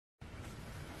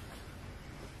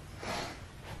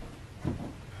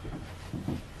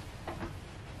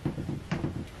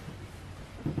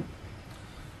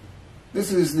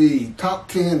This is the top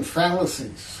 10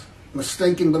 fallacies,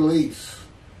 mistaken beliefs,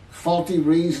 faulty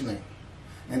reasoning,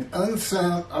 and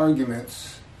unsound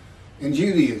arguments in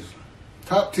Judaism.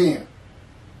 Top 10.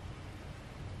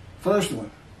 First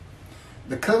one,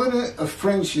 the covenant of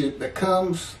friendship that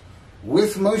comes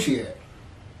with Moshiach,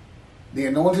 the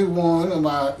anointed one of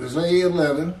Isaiah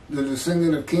 11, the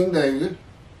descendant of King David,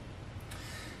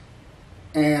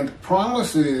 and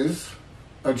promises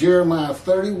of Jeremiah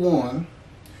 31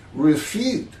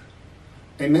 refute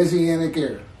a Messianic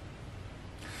Era.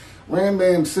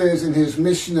 Rambam says in his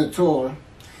Mishna Torah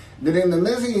that in the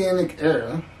Messianic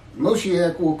Era,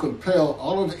 Moshiach will compel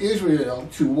all of Israel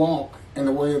to walk in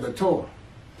the way of the Torah,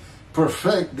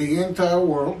 perfect the entire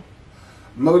world,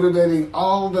 motivating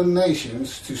all the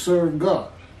nations to serve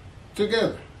God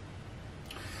together.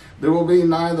 There will be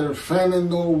neither famine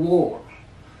nor war,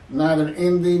 neither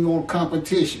envy nor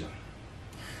competition.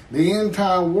 The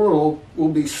entire world will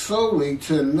be solely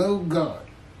to know God.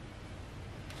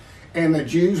 And the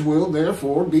Jews will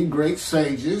therefore be great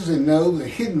sages and know the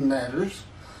hidden matters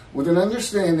with an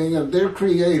understanding of their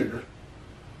Creator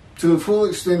to the full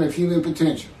extent of human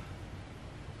potential.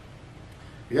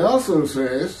 He also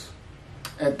says,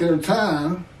 at that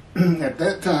time,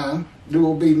 there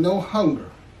will be no hunger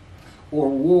or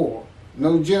war,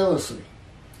 no jealousy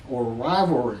or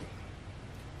rivalry,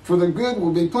 for the good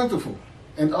will be plentiful,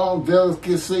 and all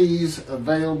delicacies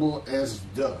available as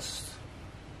dust.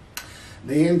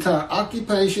 The entire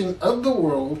occupation of the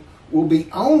world will be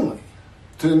only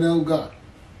to know God.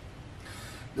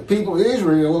 The people of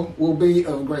Israel will be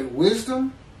of great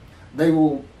wisdom. They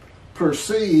will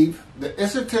perceive the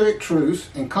esoteric truths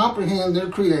and comprehend their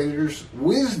Creator's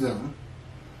wisdom,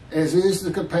 as is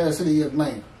the capacity of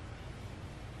man.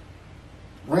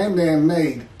 Rambam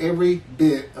made every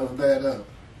bit of that up.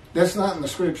 That's not in the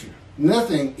scripture.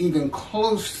 Nothing even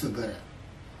close to that.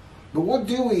 But what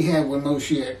do we have when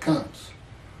Moshiach comes?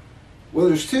 Well,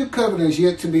 there's two covenants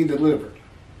yet to be delivered.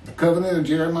 The covenant of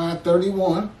Jeremiah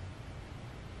 31,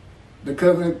 the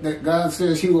covenant that God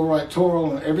says he will write Torah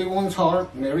on everyone's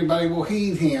heart and everybody will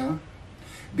heed him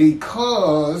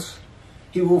because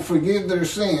he will forgive their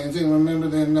sins and remember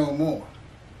them no more.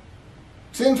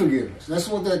 Sin forgiveness. That's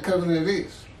what that covenant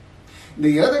is.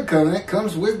 The other covenant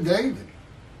comes with David.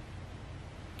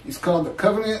 It's called the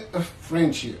covenant of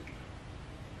friendship.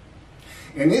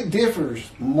 And it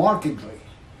differs markedly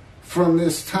from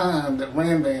this time that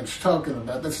Rambam's talking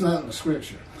about. That's not in the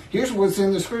scripture. Here's what's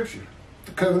in the scripture.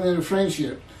 The covenant of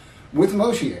friendship with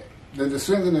Moshiach, the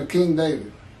descendant of King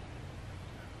David.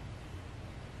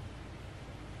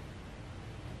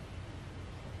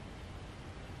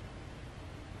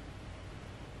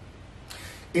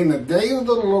 In the day of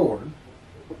the Lord,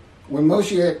 when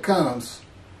Moshiach comes,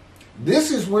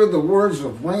 this is where the words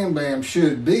of Rambam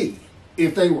should be,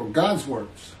 if they were God's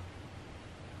words.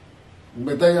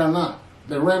 But they are not.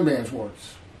 They're Rambam's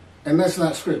words. And that's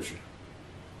not scripture.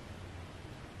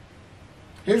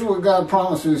 Here's what God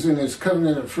promises in his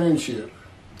covenant of friendship.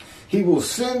 He will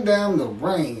send down the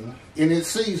rain in its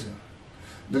season.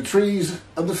 The trees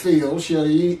of the field shall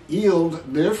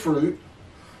yield their fruit,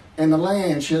 and the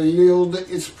land shall yield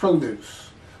its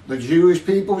produce. The Jewish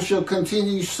people shall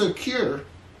continue secure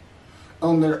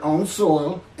on their own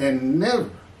soil and never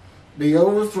be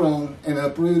overthrown and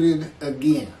uprooted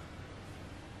again.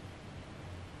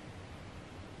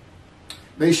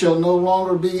 They shall no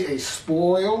longer be a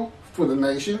spoil for the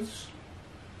nations.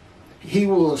 He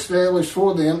will establish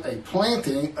for them a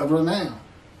planting of renown.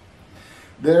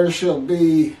 They shall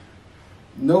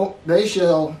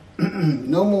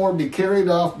no more be carried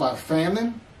off by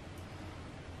famine.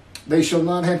 They shall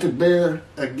not have to bear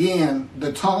again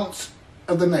the taunts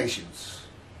of the nations.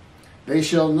 They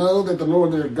shall know that the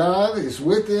Lord their God is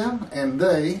with them, and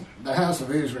they, the house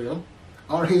of Israel,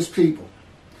 are his people.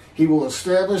 He will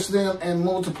establish them and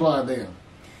multiply them.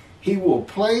 He will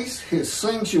place his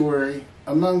sanctuary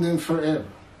among them forever.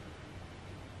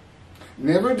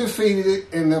 Never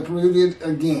defeated and uprooted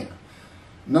again.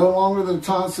 No longer the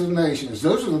taunts of the nations.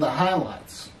 Those are the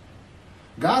highlights.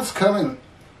 God's coming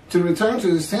to return to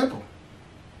his temple.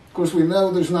 Of course, we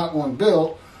know there's not one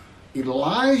built.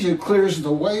 Elijah clears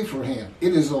the way for him.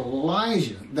 It is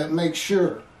Elijah that makes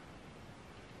sure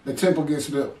the temple gets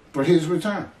built for his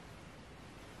return.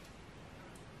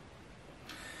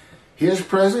 His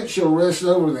presence shall rest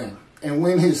over them, and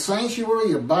when his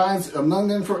sanctuary abides among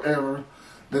them forever,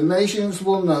 the nations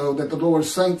will know that the Lord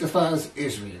sanctifies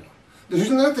Israel. There's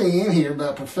nothing in here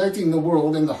about perfecting the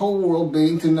world and the whole world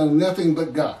being to know nothing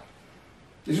but God.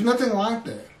 There's nothing like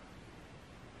that.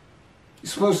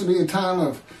 It's supposed to be a time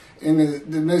of, in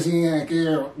the Messianic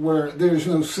Era, where there's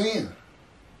no sin.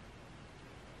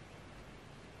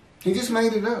 He just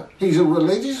made it up. He's a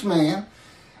religious man,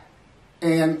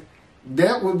 and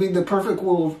that would be the perfect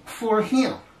world for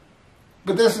him.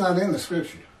 But that's not in the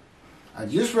scripture. I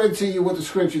just read to you what the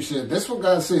scripture said. That's what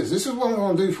God says. This is what I'm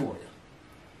going to do for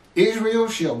you. Israel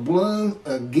shall bloom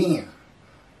again.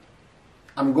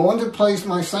 I'm going to place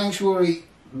my sanctuary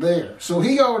there. So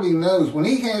he already knows, when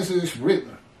he has this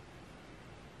written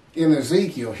in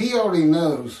Ezekiel, he already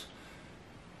knows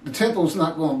the temple's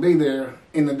not going to be there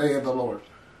in the day of the Lord.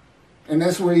 And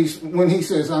that's where when he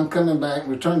says, I'm coming back,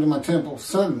 return to my temple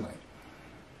suddenly.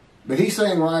 But he's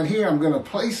saying right here, I'm going to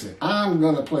place it. I'm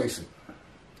going to place it.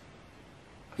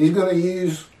 He's going to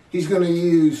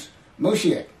use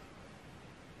Moshiach,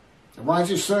 the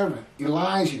righteous servant,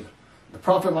 Elijah, the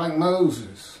prophet like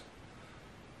Moses,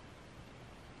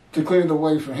 to clear the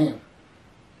way for him.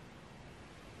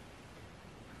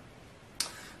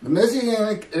 The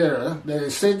Messianic era that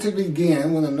is said to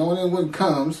begin when the anointed one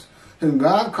comes, whom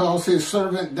God calls his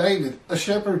servant David, a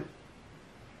shepherd.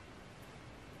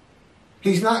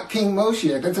 He's not King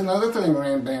Moshiach. That's another thing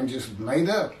Rambam just made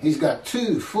up. He's got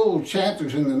 2 full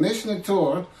chapters in the Mishna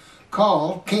Torah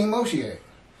called King Moshiach.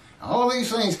 All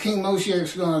these things King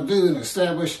Moshiach's going to do and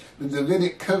establish the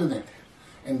Davidic covenant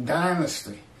and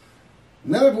dynasty.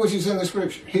 None of which is in the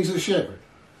scripture. He's a shepherd.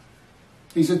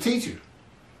 He's a teacher.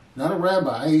 Not a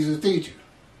rabbi, he's a teacher.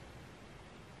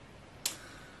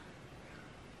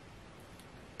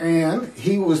 And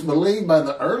he was believed by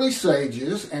the early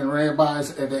sages and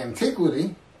rabbis of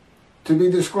antiquity to be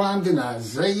described in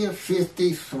Isaiah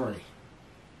 53.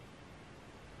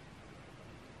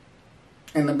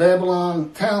 And the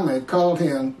Babylon Talmud called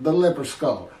him the leper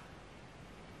scholar.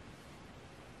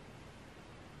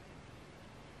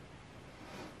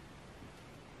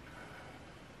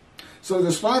 So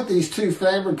despite these 2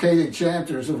 fabricated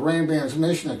chapters of Rambam's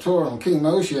Mishna Torah on King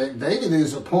Moshiach, David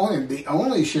is appointed the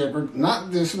only shepherd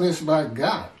not dismissed by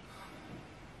God.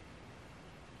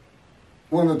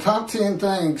 One of the top 10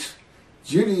 things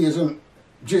Judaism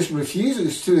just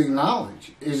refuses to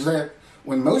acknowledge is that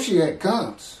when Moshiach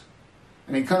comes,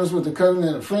 and he comes with the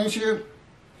covenant of friendship,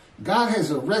 God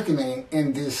has a reckoning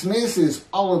and dismisses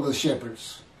all of the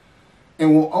shepherds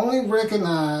and will only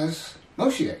recognize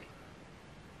Moshiach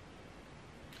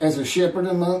as a shepherd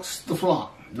amongst the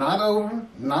flock. Not over,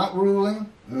 not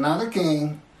ruling, not a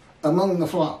king, among the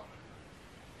flock.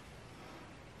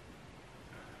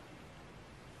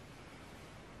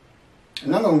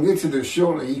 And I'm going to get to this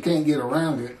shortly. You can't get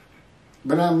around it.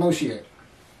 But I'm Moshiach.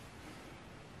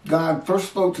 God first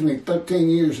spoke to me 13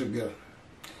 years ago.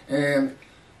 And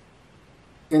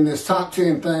in this top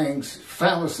 10 things,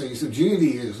 fallacies of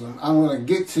Judaism, I'm going to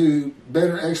get to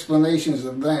better explanations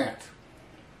of that.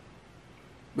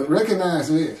 But recognize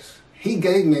this. He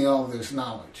gave me all this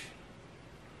knowledge.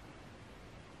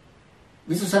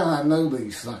 This is how I know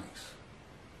these things.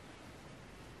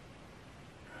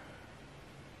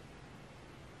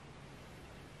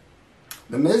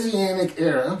 The Messianic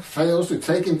era fails to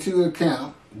take into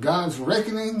account God's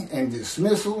reckoning and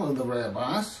dismissal of the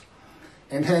rabbis,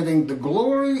 and having the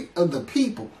glory of the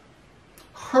people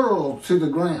hurled to the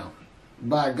ground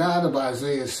by God of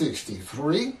Isaiah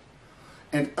 63,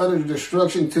 and utter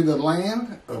destruction to the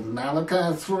land of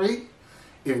Malachi 3,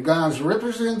 if God's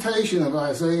representation of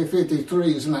Isaiah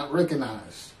 53 is not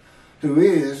recognized, who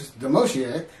is the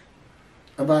Moshiach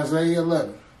of Isaiah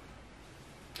 11.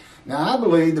 Now, I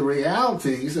believe the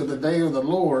realities of the day of the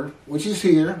Lord, which is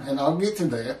here, and I'll get to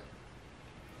that,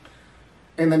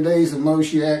 and the days of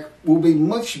Moshiach will be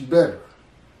much better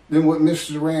than what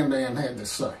Mr. Rambam had to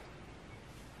say.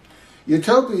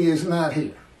 Utopia is not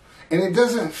here, and it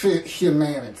doesn't fit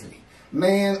humanity.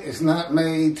 Man is not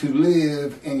made to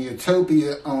live in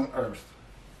utopia on earth,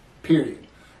 period.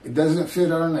 It doesn't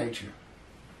fit our nature.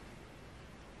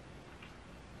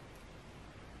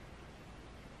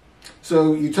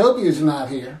 So utopia is not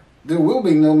here. There will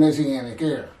be no Messianic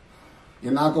era.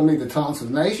 You're not going to be the taunts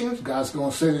of nations. God's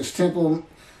going to set his temple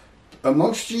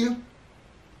amongst you,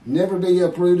 never be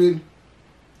uprooted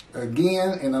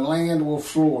again, and the land will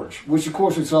flourish, which of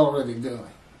course it's already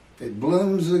doing. It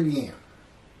blooms again.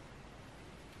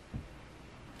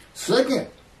 Second,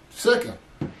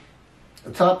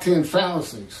 the top 10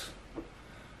 fallacies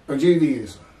of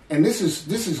Judaism. And this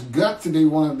has got to be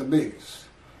one of the biggest.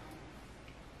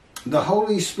 The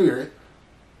Holy Spirit,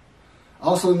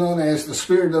 also known as the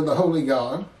Spirit of the Holy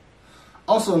God,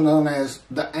 also known as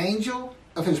the angel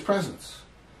of his presence,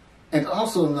 and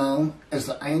also known as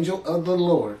the angel of the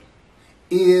Lord,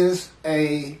 is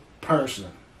a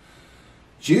person.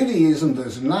 Judaism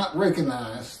does not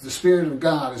recognize the Spirit of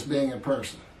God as being a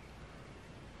person.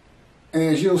 And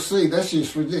as you'll see, that's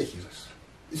just ridiculous.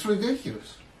 It's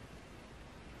ridiculous.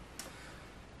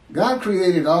 God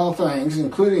created all things,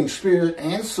 including spirit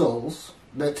and souls,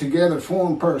 that together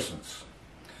form persons.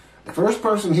 The first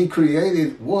person he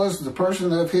created was the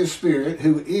person of his spirit,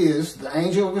 who is the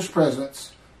angel of his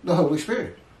presence, the Holy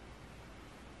Spirit.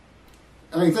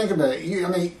 I mean, think about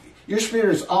it. Your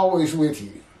spirit is always with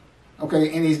you.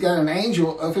 Okay, and he's got an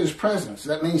angel of his presence.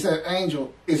 That means that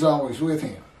angel is always with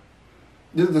him.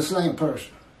 They're the same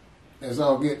person, as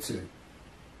I'll get to.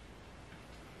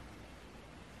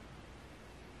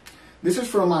 This is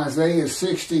from Isaiah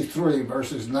 63,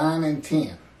 verses 9 and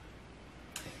 10.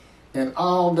 In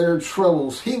all their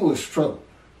troubles he was troubled,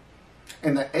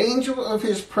 and the angel of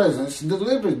his presence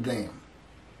delivered them.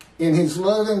 In his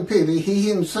love and pity he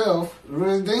himself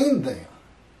redeemed them.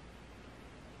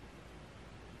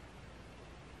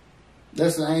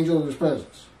 That's the angel of his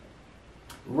presence.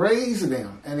 Raised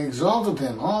them and exalted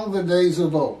them all the days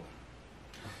of old.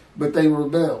 But they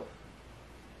rebelled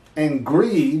and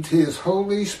grieved his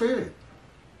Holy Spirit.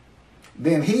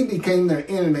 Then he became their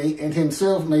enemy and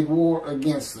himself made war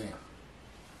against them.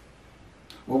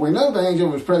 Well, we know the angel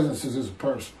of his presence is a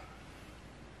person.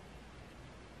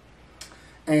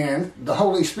 And the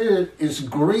Holy Spirit is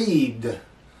grieved.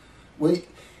 Well,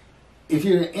 if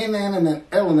you're an inanimate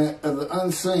element of the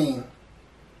unseen,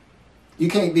 you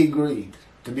can't be grieved.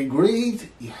 To be grieved,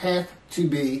 you have to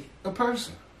be a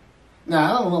person. Now,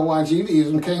 I don't know why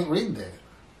Judaism can't read that.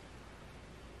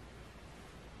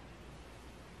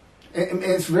 And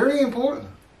it's very important.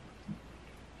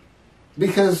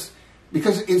 Because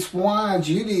it's why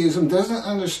Judaism doesn't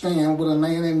understand what a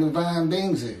man in divine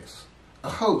beings is. A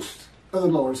host of the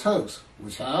Lord's host,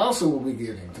 which I also will be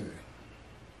getting to.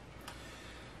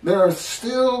 There are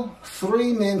still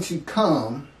 3 men to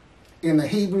come in the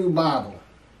Hebrew Bible.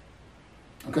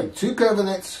 Okay, 2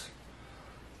 covenants,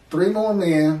 3 more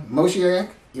men, Moshiach,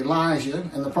 Elijah,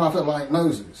 and the prophet like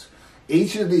Moses.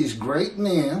 Each of these great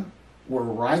men were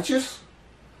righteous,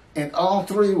 and all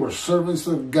 3 were servants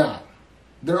of God.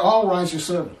 They're all righteous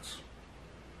servants.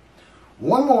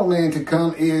 1 more man to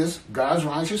come is God's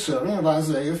righteous servant of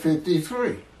Isaiah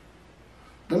 53.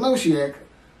 The Moshiach,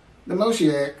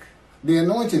 the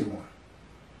anointed one.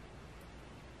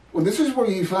 Well, this is where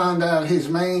you find out his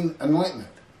main anointment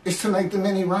is to make the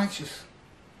many righteous.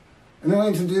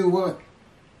 Anointed to do what?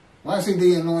 Why is he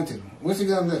the anointed one? What's he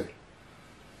going to do?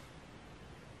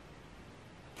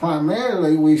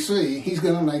 Primarily, we see he's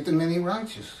going to make the many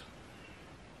righteous.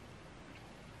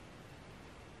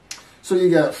 So you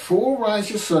got 4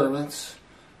 righteous servants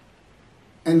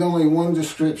and only 1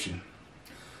 description.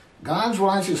 God's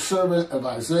righteous servant of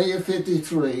Isaiah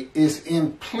 53 is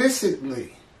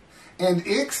implicitly and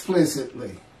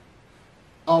explicitly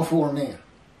all 4 men.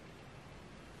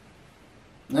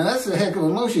 Now that's a heck of a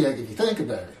Moshiach if you think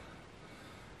about it.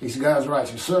 He's God's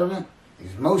righteous servant.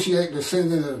 He's Moshiach,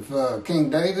 descendant of King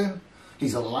David.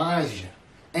 He's Elijah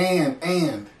and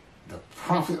the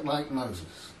prophet like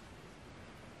Moses.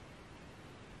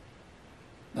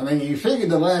 I mean, you figure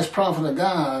the last prophet of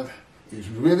God is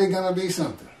really going to be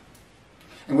something.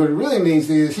 And what it really means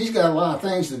is he's got a lot of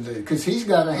things to do because he's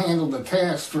got to handle the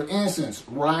task, for instance,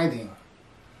 writing.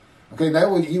 Okay,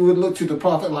 you would look to the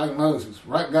prophet like Moses,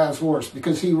 write God's words,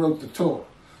 because he wrote the Torah.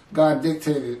 God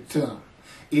dictated it to him.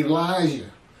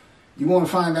 Elijah, you want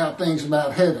to find out things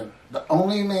about heaven. The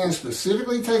only man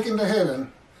specifically taken to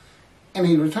heaven, and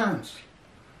he returns.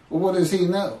 Well, what does he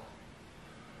know?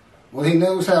 Well, he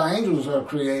knows how angels are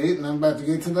created, and I'm about to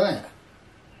get to that.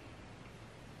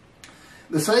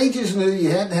 The sages knew you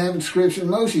had to have inscription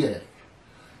Moshiach,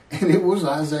 and it was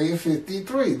Isaiah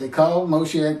 53. They called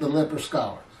Moshiach the leper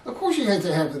scholar. Of course you had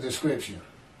to have the description.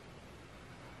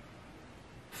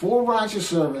 4 righteous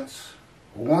servants,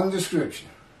 1 description.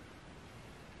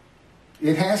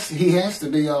 He has to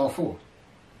be all 4.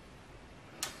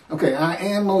 Okay, I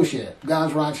am Moshiach,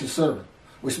 God's righteous servant,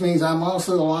 which means I'm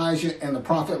also Elijah and the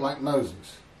prophet like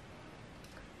Moses.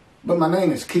 But my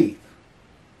name is Keith.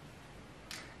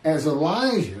 As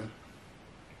Elijah,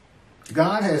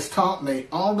 God has taught me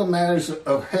all the matters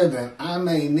of heaven I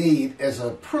may need as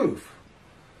a proof,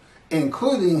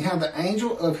 including how the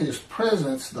angel of his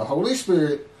presence, the Holy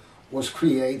Spirit, was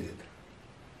created.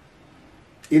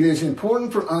 It is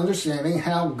important for understanding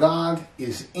how God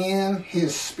is in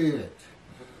his spirit.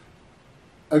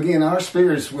 Again, our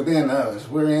spirit's within us.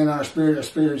 We're in our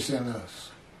spirit's in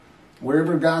us.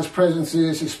 Wherever God's presence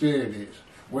is, his spirit is.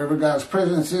 Wherever God's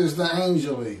presence is, the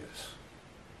angel is.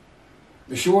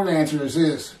 The short answer is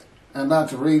this. I'm about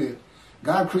to read it.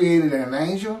 God created an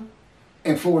angel,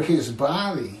 and for his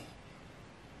body,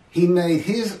 he made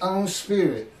his own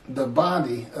spirit the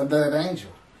body of that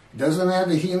angel. It doesn't have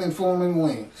a human form and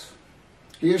wings.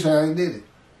 Here's how he did it.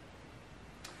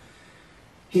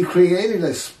 He created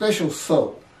a special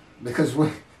soul because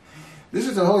this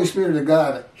is the Holy Spirit of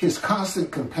God, his constant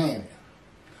companion.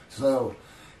 So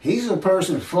he's a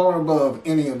person far above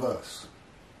any of us.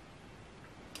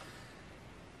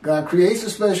 God creates a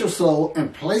special soul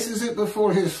and places it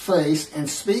before his face and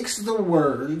speaks the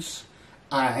words,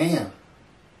 I am.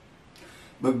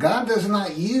 But God does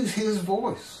not use his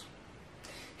voice.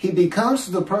 He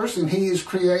becomes the person he is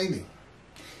creating.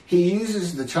 He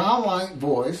uses the childlike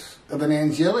voice of an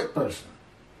angelic person.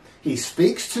 He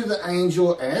speaks to the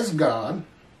angel as God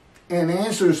and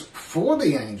answers for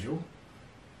the angel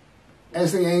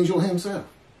as the angel himself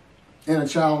in a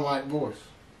childlike voice.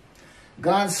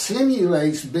 God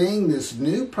simulates being this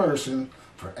new person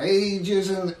for ages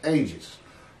and ages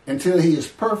until he is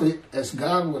perfect as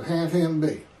God would have him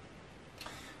be.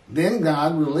 Then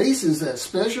God releases that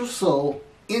special soul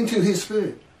into his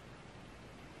spirit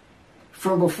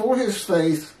from before his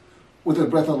face with a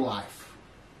breath of life.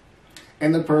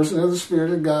 And the person of the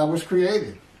Spirit of God was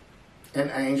created.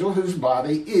 An angel whose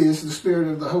body is the Spirit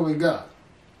of the Holy God,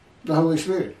 the Holy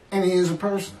Spirit. And he is a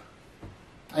person.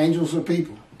 Angels are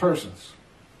people, persons.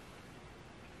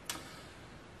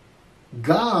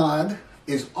 God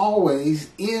is always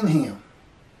in him.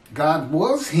 God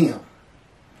was him.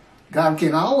 God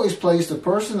can always place the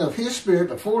person of his Spirit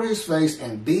before his face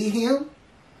and be him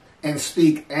and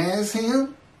speak as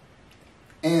him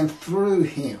and through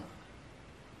him.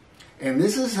 And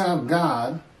this is how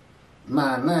God,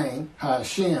 my name,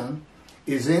 Hashem,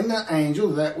 is in the angel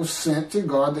that was sent to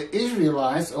guard the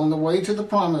Israelites on the way to the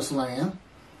promised land,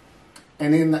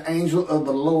 and in the angel of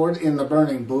the Lord in the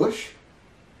burning bush.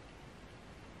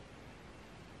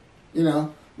 You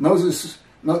know,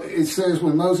 it says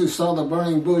when Moses saw the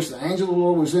burning bush, the angel of the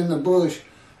Lord was in the bush,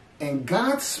 and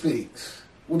God speaks.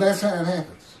 Well, that's how it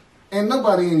happens. And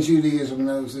nobody in Judaism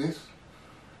knows this.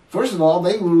 First of all,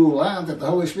 they rule out that the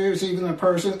Holy Spirit is even a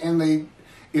person, and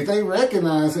if they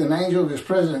recognize an angel of his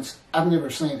presence, I've never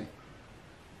seen it.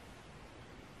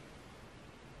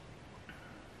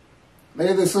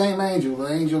 They're the same angel,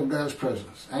 the angel of God's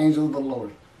presence, angel of the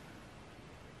Lord.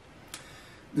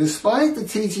 Despite the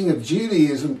teaching of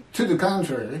Judaism to the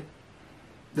contrary,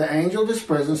 the angel of his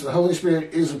presence, the Holy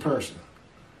Spirit, is a person.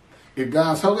 If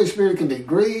God's Holy Spirit can be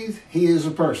grieved, he is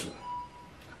a person.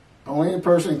 Only a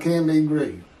person can be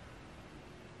grieved.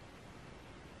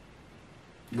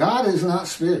 God is not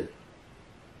spirit.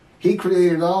 He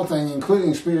created all things,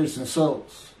 including spirits and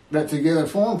souls, that together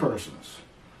form persons.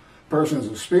 Persons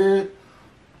of spirit,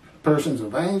 persons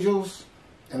of angels,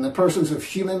 and the persons of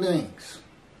human beings.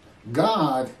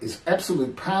 God is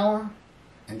absolute power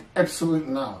and absolute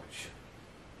knowledge.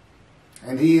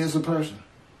 And he is a person.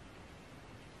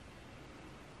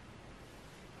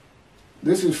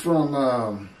 This is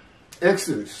from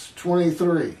Exodus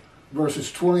 23,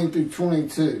 verses 20 through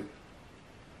 22.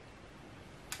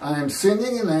 I am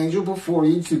sending an angel before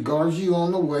you to guard you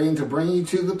on the way and to bring you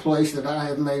to the place that I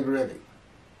have made ready.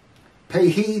 Pay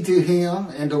heed to him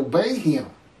and obey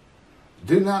him.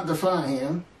 Do not defy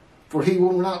him, for he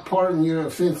will not pardon your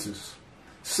offenses,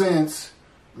 since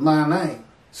Hashem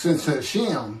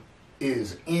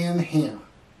is in him.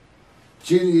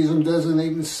 Judaism doesn't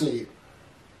even see it.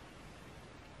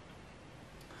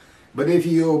 But if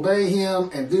you obey him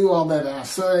and do all that I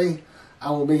say, I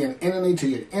will be an enemy to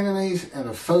your enemies and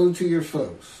a foe to your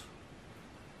foes.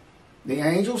 The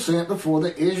angel sent before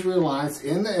the Israelites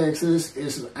in the Exodus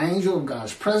is the angel of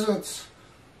God's presence,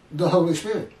 the Holy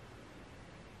Spirit.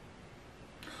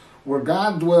 Where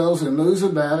God dwells and moves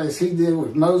about as he did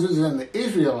with Moses and the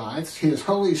Israelites, his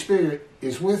Holy Spirit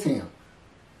is with him.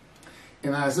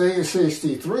 In Isaiah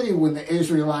 63, when the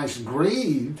Israelites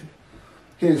grieved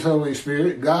his Holy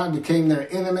Spirit, God became their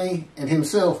enemy and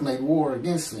himself made war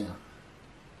against them.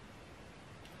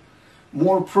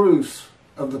 More proofs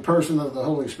of the person of the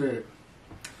Holy Spirit.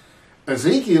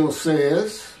 Ezekiel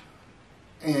says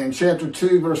in chapter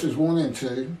 2, verses 1 and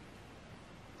 2,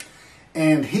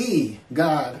 and he,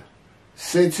 God,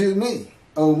 said to me,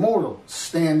 O mortal,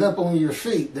 stand up on your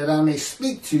feet, that I may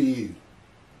speak to you.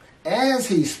 As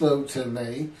he spoke to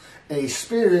me, a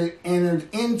spirit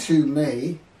entered into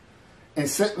me and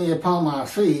set me upon my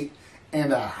feet,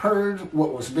 and I heard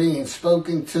what was being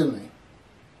spoken to me.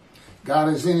 God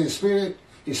is in his spirit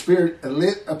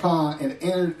lit upon and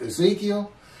entered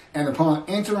Ezekiel, and upon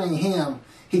entering him,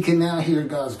 he can now hear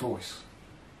God's voice.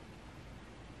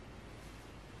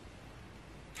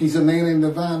 He's a man in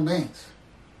divine beings.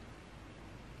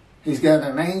 He's got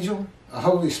an angel, a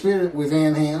Holy Spirit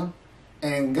within him,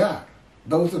 and God.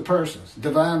 Both are persons,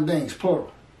 divine beings,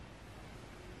 plural.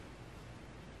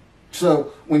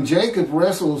 So when Jacob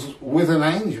wrestles with an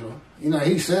angel,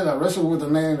 he said, I wrestle with a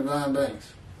man in divine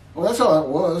beings. Well, that's all it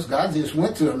was. God just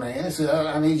went to a man and said,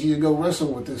 I need you to go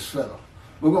wrestle with this fellow.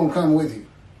 We're going to come with you.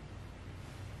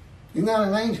 He's not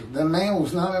an angel. That man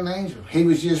was not an angel. He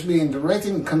was just being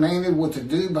directed and commanded what to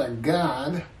do by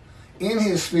God in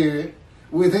his spirit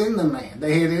within the man.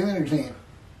 They had entered him.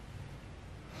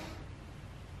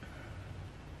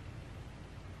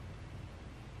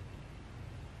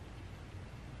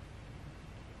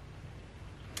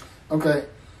 Okay,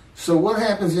 so what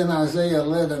happens in Isaiah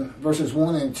 11, verses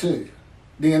 1 and 2?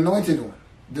 The anointed one,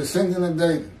 descendant of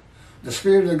David, the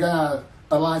Spirit of God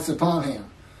alights upon him.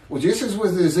 Well, just as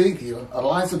with Ezekiel,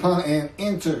 alights upon and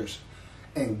enters,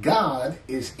 and God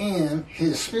is in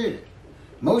his spirit.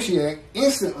 Moshiach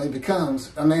instantly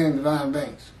becomes a man of divine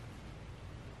beings.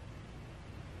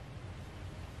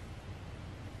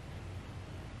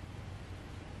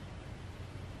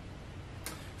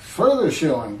 Further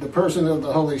showing the person of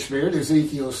the Holy Spirit,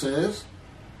 Ezekiel says,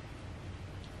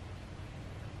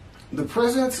 the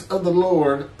presence of the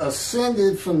Lord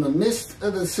ascended from the midst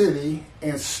of the city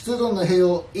and stood on the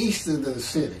hill east of the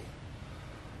city.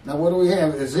 Now what do we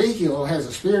have? Ezekiel has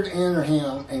a spirit enter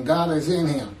him and God is in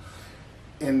him.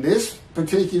 In this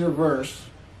particular verse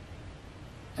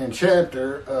and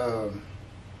chapter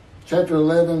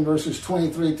 11, verses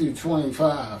 23 through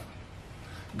 25,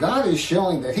 God is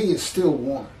showing that he is still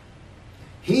one.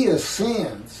 He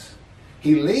ascends.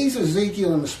 He leads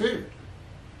Ezekiel in the spirit.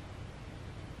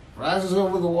 Rises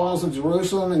over the walls of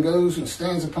Jerusalem and goes and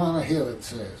stands upon a hill, it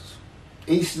says,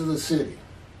 east of the city.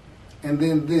 And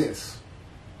then this.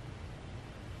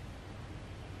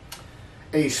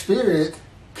 A spirit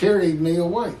carried me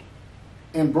away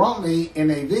and brought me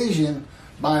in a vision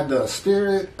by the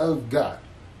Spirit of God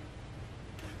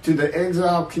to the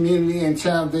exiled community in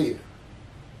Chaldea.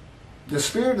 The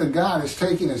Spirit of God is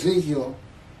taking Ezekiel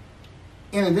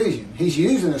in a vision. He's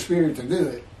using a spirit to do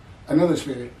it, another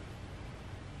spirit.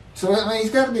 So I mean,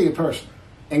 he's got to be a person.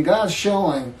 And God's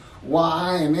showing why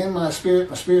I am in my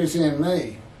spirit's in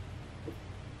me.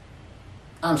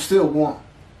 I'm still one.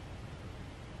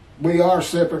 We are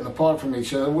separate and apart from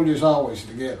each other. We're just always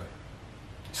together.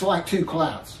 It's like two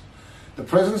clouds. The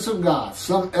presence of God,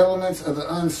 some elements of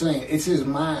the unseen. It's his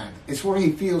mind. It's where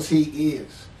he feels he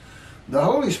is. The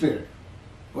Holy Spirit,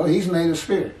 well, he's made of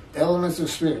spirit, elements of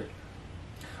spirit.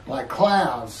 Like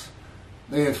clouds,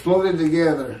 they have floated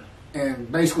together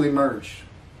and basically merged.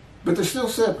 But they're still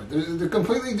separate. They're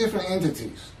completely different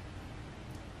entities.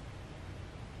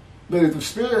 But if the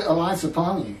Spirit alights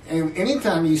upon you, and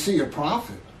anytime you see a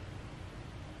prophet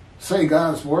say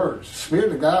God's words, the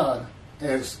Spirit of God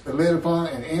has lit upon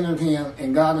and entered him,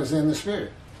 and God is in the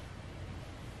Spirit.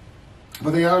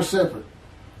 But they are separate.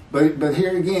 But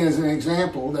here again is an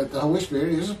example that the Holy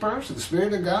Spirit is a person. The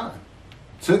Spirit of God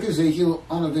took Ezekiel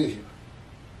on a vision.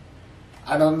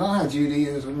 I don't know how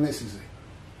Judaism misses it.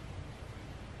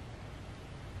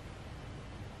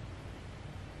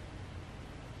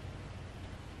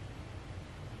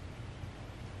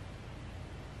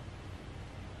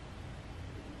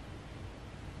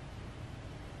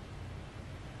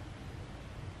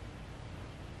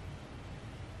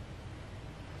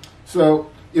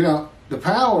 So, you know, the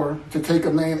power to take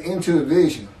a man into a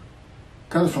vision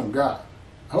comes from God.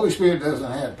 The Holy Spirit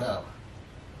doesn't have power.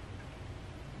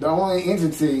 The only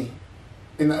entity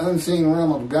in the unseen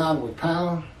realm of God with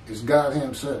power is God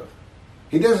himself.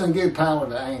 He doesn't give power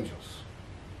to angels.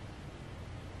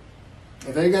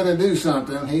 If they got to do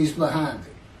something, he's behind it.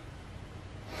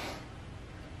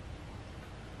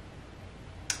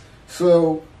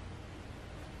 So,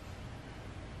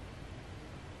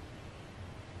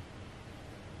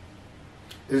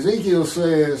 Ezekiel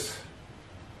says,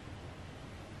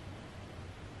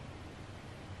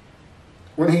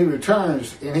 when he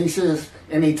returns, and he says,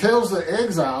 and he tells the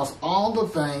exiles all the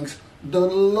things the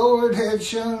Lord had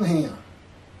shown him.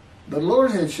 The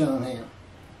Lord had shown him.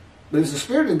 But it's the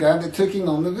Spirit of God that took him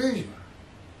on the vision.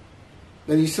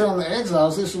 That he's telling the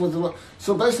exiles, this is what the Lord...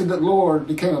 So basically the Lord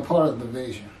became a part of the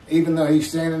vision. Even though he's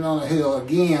standing on a hill,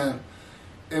 again,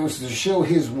 it was to show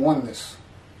his oneness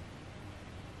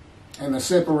and the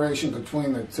separation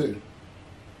between the two.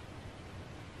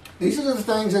 These are the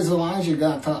things as Elijah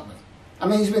God taught me. I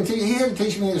mean, he had to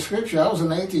teach me the scripture. I was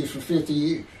an atheist for 50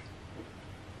 years.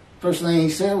 First thing he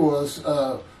said was,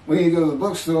 we need to go to the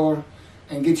bookstore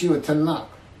and get you a Tanakh.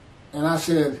 And I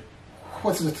said,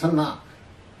 what's a Tanakh?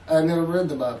 I had never read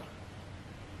the Bible.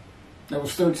 That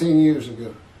was 13 years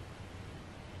ago.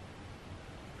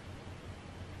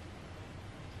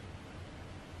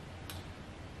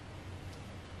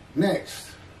 Next,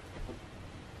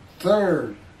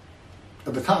 third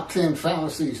of the top 10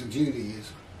 fallacies of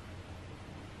Judaism.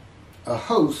 A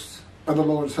host of the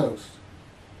Lord's host.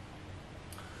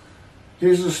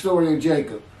 Here's the story of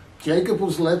Jacob. Jacob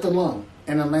was left alone,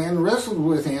 and a man wrestled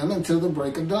with him until the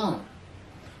break of dawn.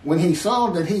 When he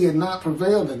saw that he had not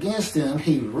prevailed against him,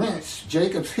 he wrenched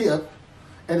Jacob's hip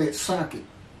at its socket,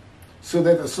 so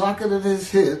that the socket of his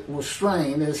hip was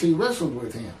strained as he wrestled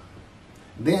with him.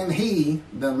 Then he,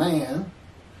 the man,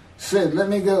 said, "Let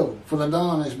me go, for the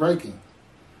dawn is breaking."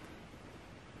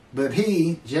 But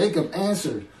he, Jacob,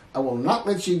 answered, "I will not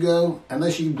let you go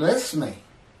unless you bless me."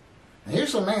 And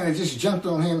here's a man that just jumped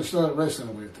on him and started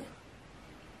wrestling with him.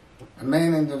 A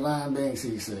man in divine beings,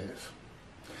 he says.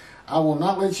 "I will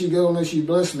not let you go unless you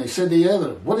bless me." Said the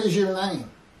other, "What is your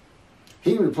name?"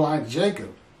 He replied,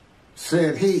 "Jacob."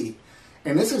 Said he,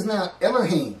 and this is now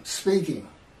Elohim speaking,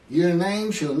 "Your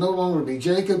name shall no longer be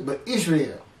Jacob, but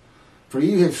Israel, for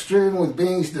you have striven with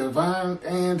beings divine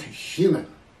and human,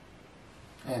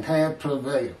 and have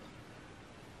prevailed."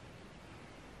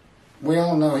 We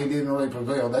all know he didn't really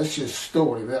prevail. That's just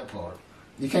story, that part.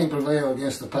 You can't prevail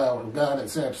against the power of God.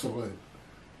 It's absolute.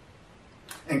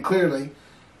 And clearly,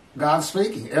 God's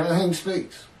speaking. Elohim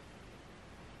speaks.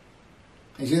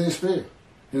 He's in his spirit.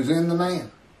 He was in the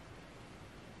man.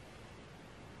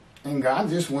 And God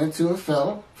just went to a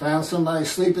fellow, found somebody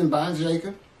sleeping by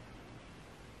Jacob,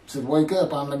 said, "Wake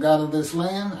up, I'm the God of this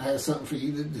land. I have something for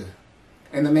you to do."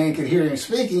 And the man could hear him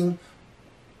speaking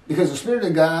because the Spirit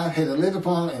of God had lit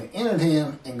upon and entered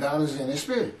him, and God is in his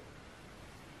spirit.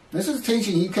 This is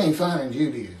teaching you can't find in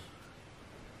Judaism,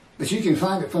 but you can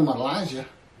find it from Elijah.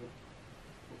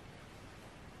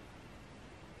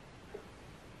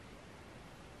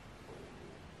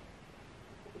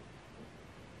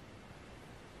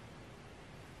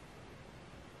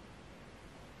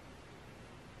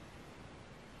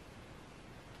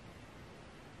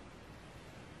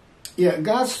 Yet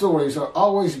God's stories are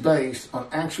always based on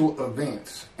actual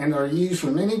events and are used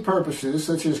for many purposes,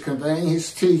 such as conveying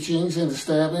his teachings and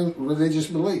establishing religious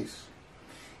beliefs.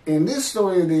 In this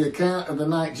story, the account of the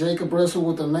night Jacob wrestled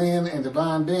with a man and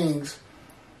divine beings,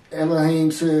 Elohim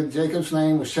said Jacob's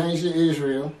name was changed to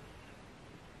Israel.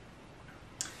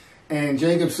 And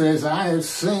Jacob says, "I have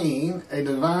seen a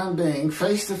divine being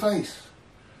face to face,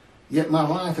 yet my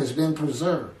life has been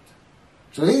preserved."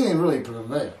 So he didn't really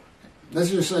prevail. Let's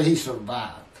just say he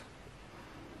survived.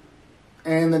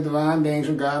 And the divine beings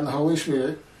were God and the Holy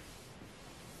Spirit.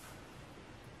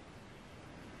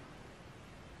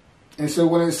 And so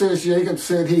when it says Jacob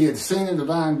said he had seen a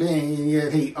divine being, and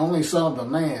yet he only saw the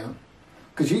man,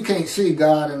 because you can't see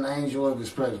God and the angel of his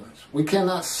presence. We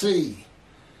cannot see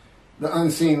the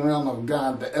unseen realm of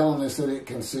God, the elements that it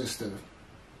consists of.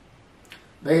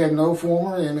 They had no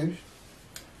form or image.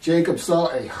 Jacob saw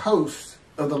a host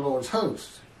of the Lord's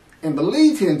host, and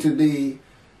believed him to be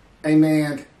a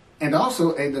man and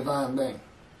also a divine being.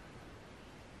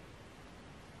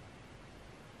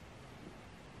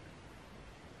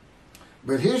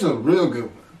 But here's a real good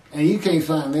one, and you can't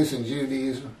find this in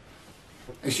Judaism.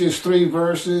 It's just 3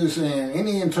 verses, and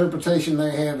any interpretation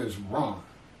they have is wrong,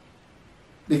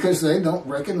 because they don't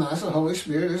recognize the Holy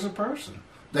Spirit as a person.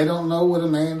 They don't know what a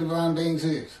man divine beings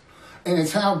is. And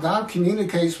it's how God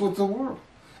communicates with the world.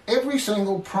 Every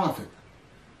single prophet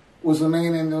was a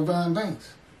man in divine beings.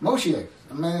 Moshiach,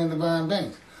 a man in divine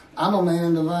beings. I'm a man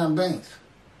in divine beings.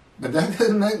 But that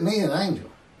doesn't make me an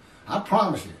angel. I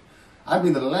promise you, I'd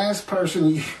be the last person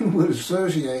you would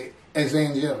associate as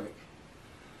angelic.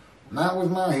 Not with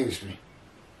my history.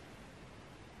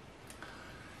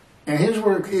 And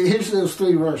here's those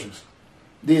 3 verses.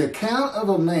 The account of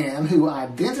a man who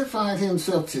identified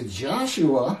himself to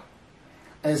Joshua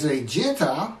as a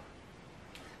Gentile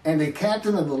and a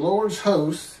captain of the Lord's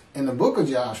host in the book of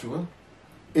Joshua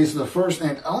is the first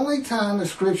and only time the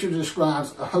scripture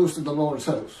describes a host of the Lord's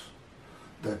host.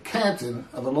 The captain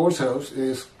of the Lord's host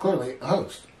is clearly a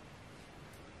host.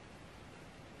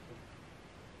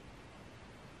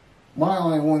 Why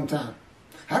only one time?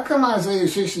 How come Isaiah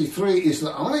 63 is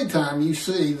the only time you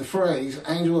see the phrase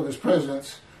angel of his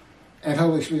presence and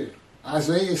Holy Spirit?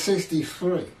 Isaiah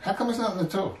 63. How come it's not in the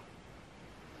Torah?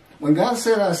 When God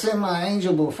said, "I send my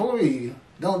angel before you,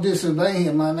 don't disobey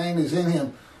him, my name is in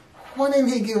him," why didn't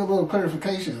he give a little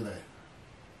clarification of that?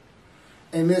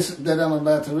 And this that I'm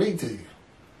about to read to you.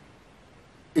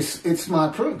 It's my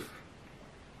proof.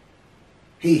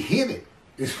 He hid it.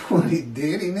 It's what he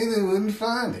did. He knew they wouldn't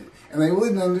find it, and they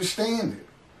wouldn't understand it.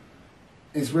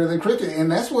 It's really cryptic, and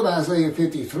that's what Isaiah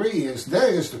 53 is. That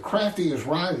is the craftiest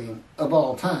writing of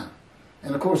all time.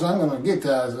 And of course, I'm going to get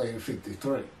to Isaiah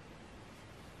 53.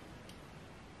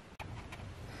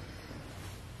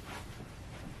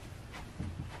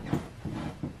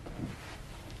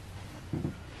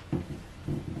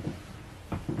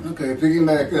 Okay, picking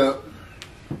back up,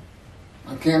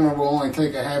 I camera will only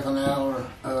take a half an hour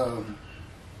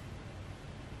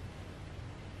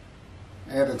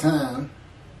at a time.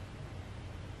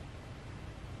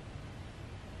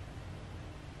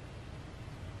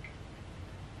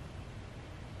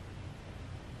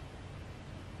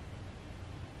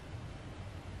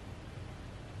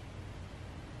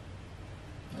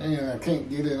 And I can't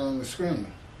get it on the screen.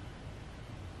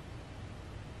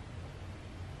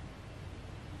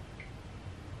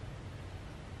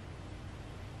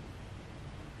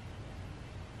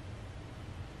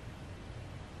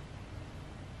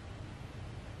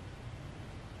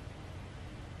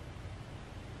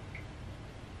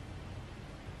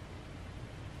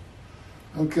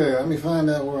 Okay, let me find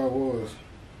out where I was.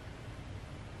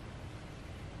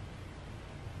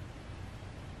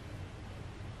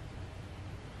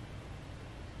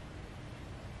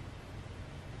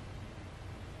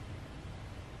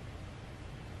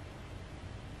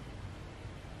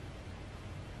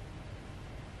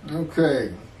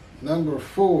 Okay, number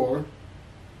 4.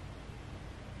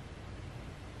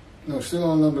 No, still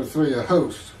on number 3, a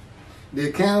host. The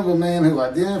account of a man who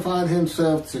identified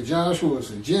himself to Joshua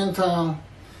as a Gentile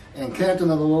and captain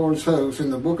of the Lord's host in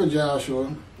the book of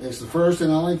Joshua. It's the first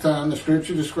and only time the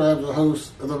scripture describes the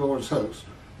host of the Lord's host.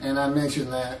 And I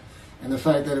mentioned that, and the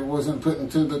fact that it wasn't put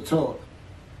into the Torah.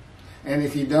 And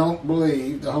if you don't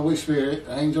believe the Holy Spirit,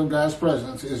 the angel of God's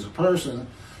presence, is a person,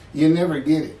 you never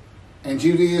get it. And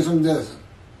Judaism doesn't.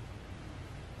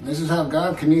 And this is how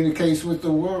God communicates with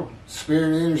the world.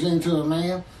 Spirit enters into a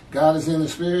man. God is in the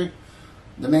spirit.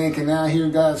 The man can now hear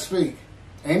God speak.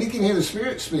 And he can hear the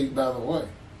Spirit speak, by the way.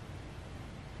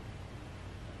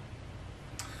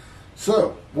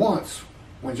 So, once,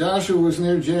 when Joshua was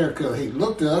near Jericho, he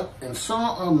looked up and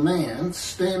saw a man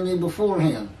standing before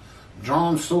him,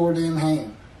 drawn sword in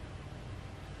hand.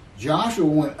 Joshua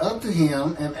went up to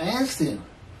him and asked him,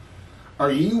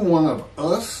 "Are you one of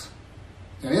us,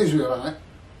 an Israelite,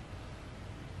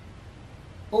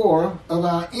 or of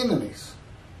our enemies?"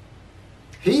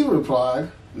 He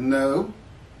replied, "No,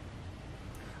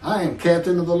 I am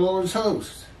captain of the Lord's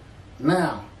host.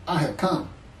 Now I have come."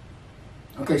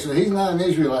 Okay, so he's not an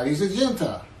Israelite, he's a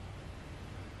Gentile.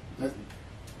 Right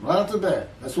off the bat,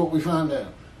 that's what we find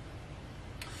out.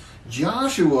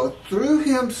 Joshua threw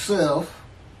himself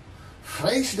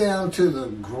face down to the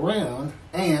ground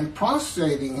and,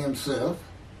 prostrating himself,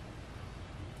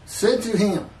 said to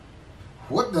him,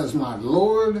 "What does my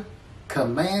Lord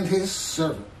command his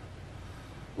servant?"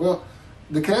 Well,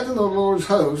 the captain of the Lord's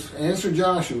host answered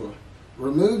Joshua,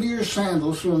 "Remove your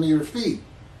sandals from your feet,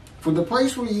 for the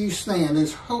place where you stand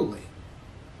is holy."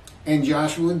 And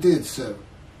Joshua did so.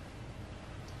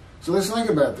 So let's think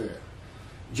about that.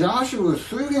 Joshua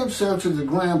threw himself to the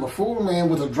ground before a man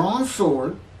with a drawn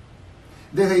sword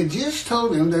that had just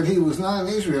told him that he was not an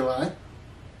Israelite.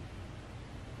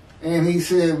 And he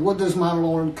said, "What does my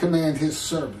Lord command his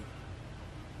servant?"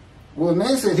 Well, the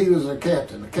man said he was a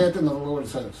captain of the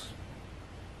Lord's host.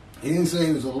 He didn't say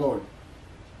he was a Lord.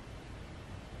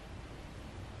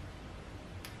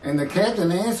 And the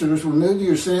captain answers, "Remove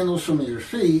your sandals from your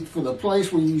feet, for the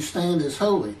place where you stand is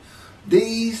holy."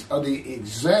 These are the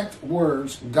exact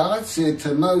words God said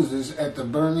to Moses at the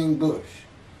burning bush.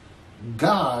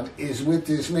 God is with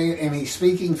this man, and he's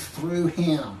speaking through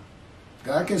him.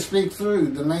 God can speak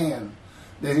through the man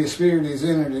that his spirit is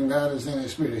entered and God is in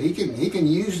his spirit. He can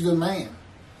use the man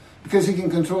because he can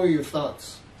control your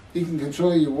thoughts. He can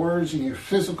control your words and your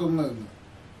physical movement.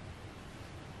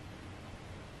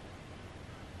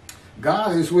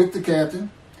 God is with the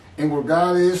captain, and where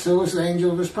God is, so is the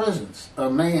angel of his presence. A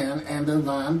man and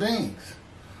divine beings.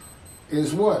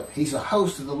 Is what? He's a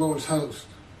host of the Lord's host.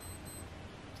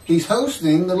 He's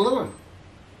hosting the Lord.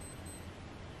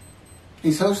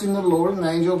 He's hosting the Lord and the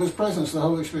angel of his presence, the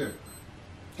Holy Spirit.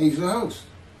 He's the host.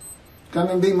 Come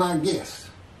and be my guest.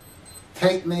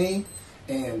 Take me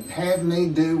and have me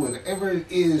do whatever it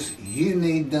is you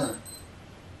need done.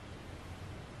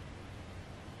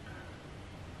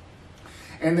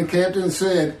 And the captain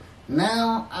said,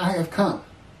 "Now I have come,"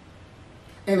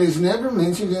 and is never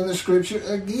mentioned in the scripture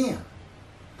again.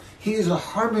 He is a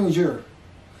harbinger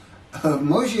of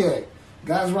Moshiach,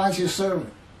 God's righteous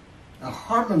servant. A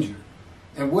harbinger.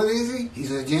 And what is he?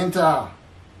 He's a Gentile.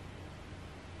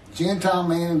 Gentile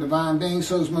man and divine being,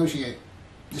 so is Moshiach.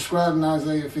 Described in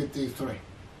Isaiah 53.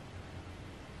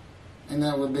 And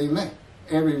that would be me.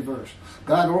 Every verse.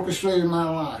 God orchestrated my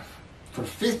life for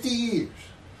 50 years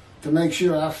to make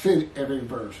sure I fit every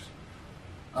verse.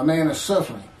 A man of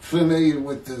suffering, familiar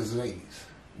with disease,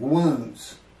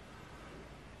 wounds.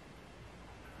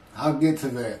 I'll get to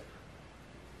that.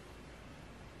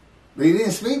 But he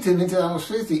didn't speak to me until I was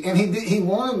 50. And he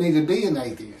wanted me to be an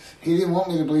atheist. He didn't want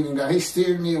me to believe in God. He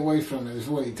steered me away from it, is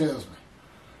what he tells me.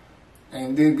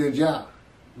 And did a good job.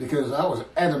 Because I was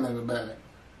adamant about it.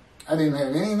 I didn't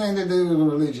have anything to do with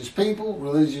religious people,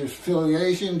 religious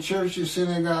affiliation, churches,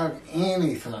 synagogue,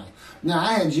 anything. Now,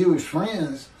 I had Jewish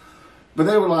friends, but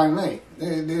they were like me.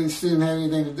 They just didn't have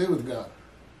anything to do with God.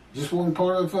 Just wasn't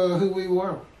part of who we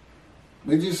were.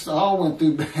 We just all went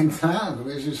through bad times. It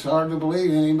was just hard to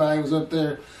believe anybody was up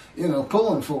there,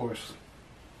 pulling for us.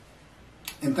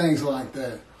 And things like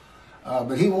that.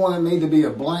 But he wanted me to be a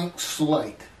blank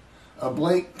slate, a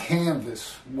blank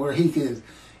canvas where he could,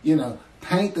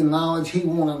 paint the knowledge he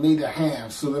wanted me to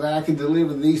have so that I could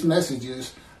deliver these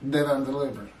messages that I'm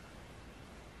delivering.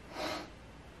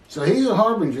 So he's a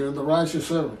harbinger of the righteous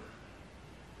servant.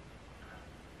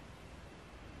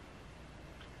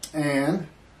 And,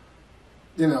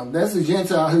 that's the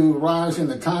Gentile who arrives in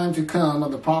the time to come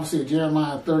of the prophecy of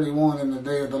Jeremiah 31 in the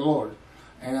day of the Lord.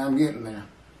 And I'm getting there.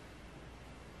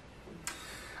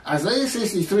 Isaiah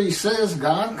 63 says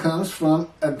God comes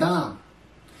from Adam.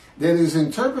 That is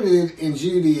interpreted in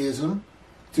Judaism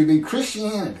to be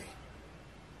Christianity.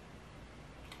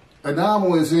 Adam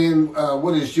was in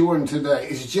what is Jordan today.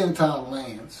 It's Gentile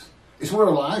lands. It's where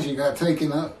Elijah got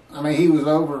taken up. I mean, he was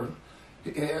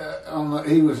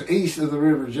he was east of the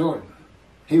river Jordan.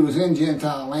 He was in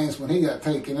Gentile lands when he got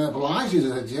taken up.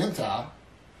 Elijah's a Gentile.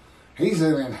 He's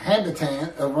an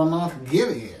inhabitant of Ramoth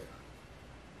Gilead,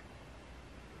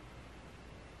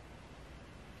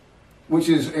 which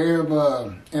is Arab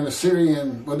and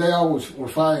Assyrian. Well, they always were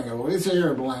fighting over. It's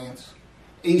Arab lands,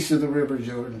 east of the river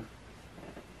Jordan.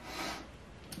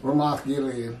 Ramoth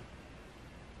Gilead.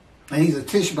 And he's a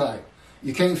Tishbite.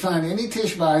 You can't find any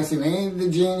Tishbites in any of the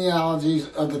genealogies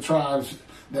of the tribes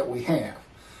that we have.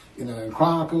 In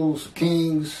Chronicles,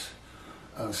 Kings,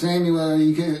 Samuel,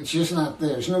 it's just not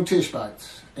there. There's no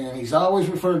Tishbites. And he's always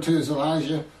referred to as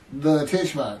Elijah the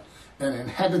Tishbite, an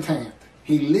inhabitant.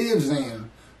 He lives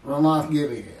in Ramoth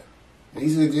Gilead.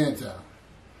 He's a Gentile.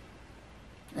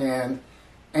 And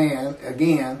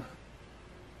again,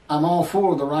 I'm all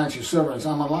for the righteous servants.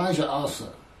 I'm Elijah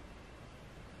also.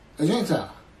 A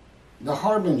Gentile. The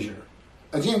harbinger.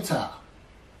 A Gentile.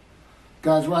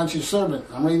 God's righteous servant.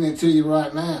 I'm reading it to you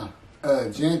right now.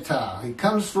 A Gentile. He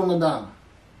comes from Adam.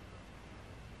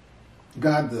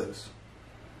 God does.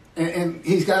 And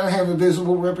he's got to have a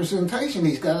visible representation.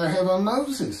 He's got to have a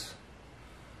Moses.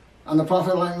 On the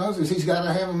prophet like Moses, he's got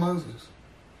to have a Moses.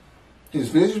 His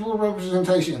visible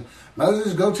representation.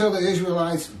 Moses, go tell the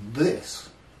Israelites this.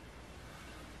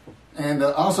 And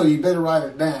also, you better write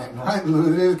it down. Write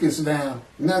Leviticus down.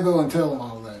 Now go and tell them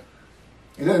all that.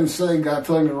 It doesn't say God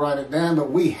told him to write it down,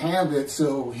 but we have it,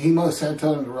 so he must have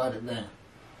told him to write it down.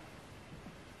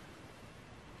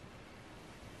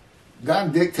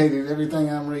 God dictated everything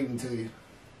I'm reading to you.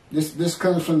 This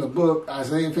comes from the book,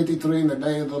 Isaiah 53 in the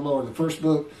Day of the Lord. The first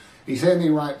book he's had me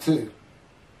write to.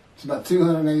 It's about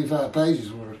 285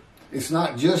 pages worth. It's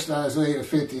not just Isaiah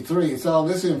 53. It's all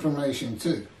this information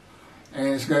too. And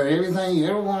it's got everything you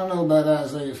ever want to know about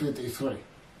Isaiah 53.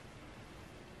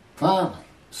 Finally,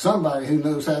 somebody who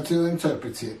knows how to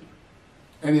interpret it.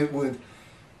 And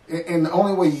and the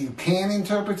only way you can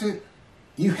interpret it,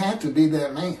 you have to be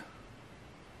that man.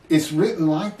 It's written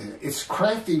like that. It's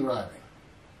crafty writing.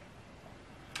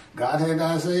 God had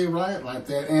Isaiah write it like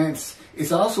that. And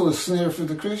it's also a snare for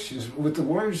the Christians with the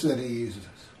words that he uses.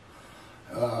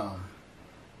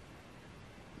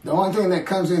 The only thing that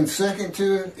comes in second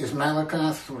to it is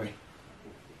Malachi 3.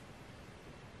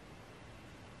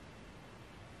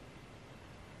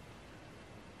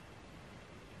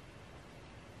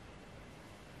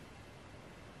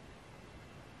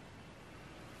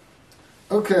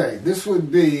 Okay, this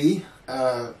would be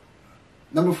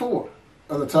number 4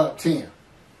 of the top 10.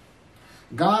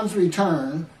 God's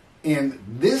return in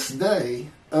this day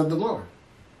of the Lord.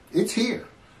 It's here.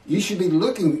 You should be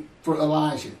looking for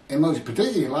Elijah, and most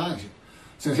particularly Elijah,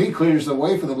 since he clears the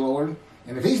way for the Lord.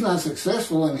 And if he's not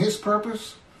successful in his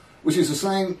purpose, which is the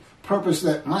same purpose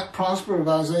that might prosper of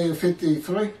Isaiah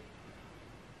 53,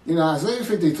 Isaiah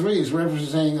 53 is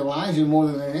representing Elijah more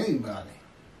than anybody.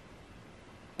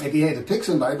 If you had to pick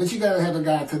somebody, but you got to have a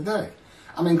guy today.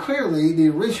 I mean, clearly the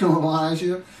original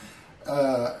Elijah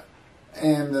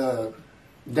and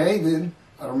David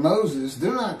or Moses,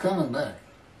 they're not coming back.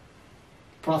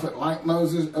 Prophet like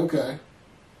Moses, okay.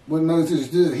 What did Moses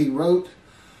do? He wrote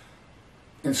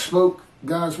and spoke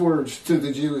God's words to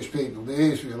the Jewish people, the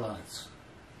Israelites.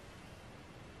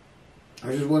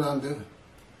 This is what I'm doing.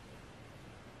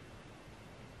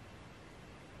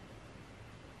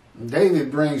 David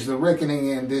brings the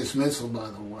reckoning and dismissal, by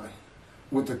the way.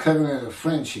 with the covenant of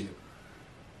friendship.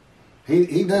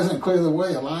 He doesn't clear the way,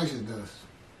 Elijah does.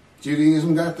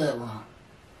 Judaism got that wrong.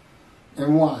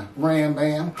 And why?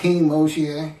 Rambam, King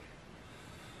Moshiach.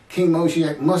 King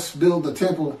Moshiach must build the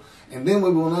temple, and then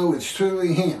we will know it's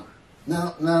truly him.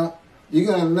 Now, you're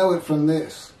going to know it from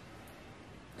this.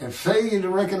 And failure to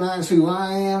recognize who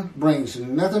I am brings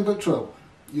nothing but trouble.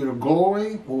 Your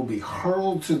glory will be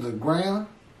hurled to the ground.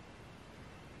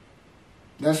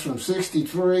 That's from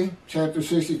 63, chapter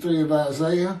 63 of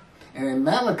Isaiah. And in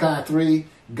Malachi 3,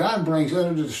 God brings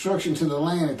utter destruction to the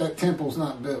land if that temple's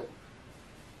not built.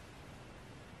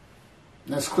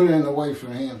 That's clearing the way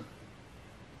for him.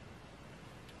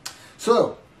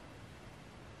 So,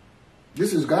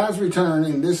 this is God's return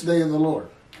in this day of the Lord.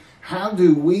 How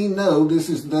do we know this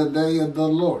is the day of the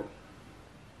Lord?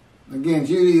 Again,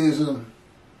 Judaism,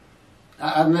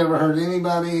 I've never heard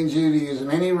anybody in Judaism,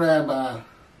 any rabbi,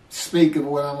 speak of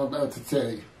what I'm about to tell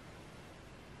you.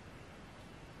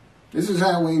 This is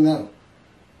how we know.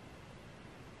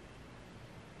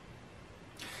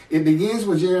 It begins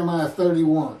with Jeremiah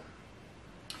 31.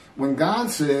 When God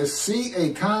says, see,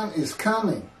 a time is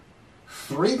coming,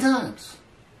 3 times.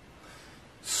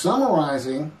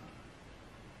 Summarizing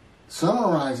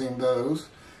those,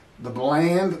 the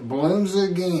land blooms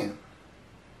again.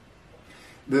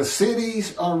 The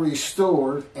cities are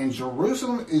restored, and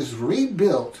Jerusalem is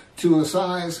rebuilt to a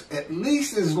size at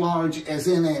least as large as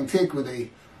in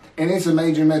antiquity. And it's a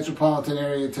major metropolitan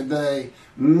area today,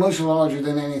 much larger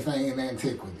than anything in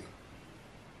antiquity.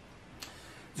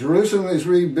 Jerusalem is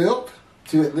rebuilt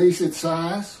to at least its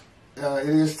size it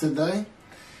is today.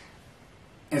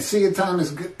 And see, a time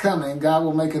is coming, God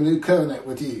will make a new covenant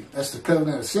with you. That's the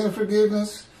covenant of sin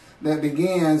forgiveness that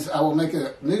begins, I will make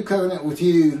a new covenant with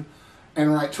you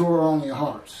and write Torah on your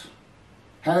hearts.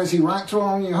 How does he write Torah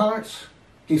on your hearts?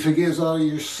 He forgives all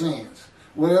your sins.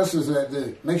 What else does that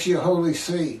do? Makes you a holy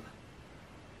seed.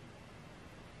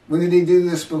 When did he do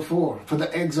this before? For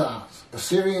the exiles,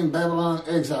 Assyrian, Babylon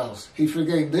exiles. He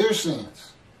forgave their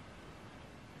sins.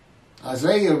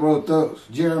 Isaiah wrote those.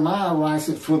 Jeremiah writes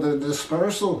it for the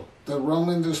dispersal, the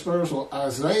Roman dispersal.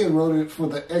 Isaiah wrote it for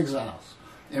the exiles.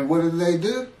 And what did they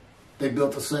do? They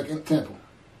built a second temple.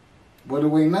 What do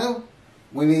we know?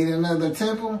 We need another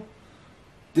temple.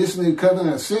 This new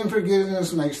covenant of sin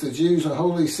forgiveness makes the Jews a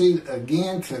holy seed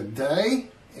again today,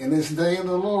 in this day of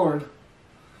the Lord,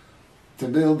 to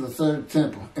build the third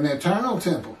temple. An eternal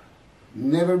temple.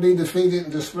 Never be defeated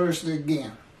and dispersed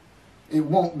again. It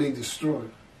won't be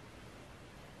destroyed.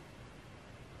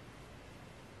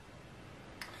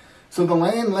 So the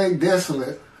land lay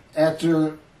desolate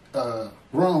after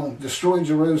Rome destroyed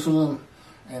Jerusalem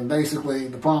and basically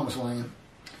the Promised Land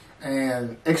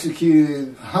and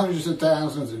executed hundreds of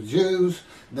thousands of Jews.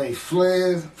 They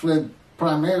fled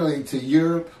primarily to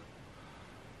Europe,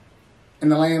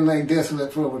 and the land lay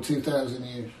desolate for over 2,000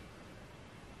 years.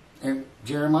 And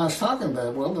Jeremiah's talking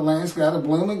about, well, the land's got to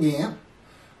bloom again,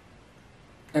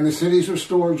 and the city's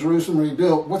restored, Jerusalem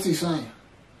rebuilt. What's he saying?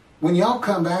 When y'all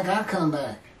come back, I come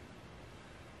back.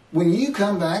 When you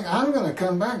come back, I'm going to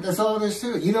come back. That's all there is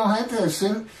to it. You don't have to have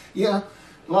sin. Yeah,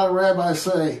 a lot of rabbis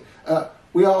say,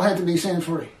 we all have to be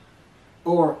sin-free.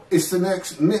 Or it's the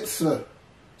next mitzvah.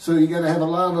 So you got to have a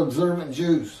lot of observant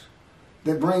Jews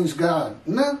that brings God.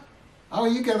 No. All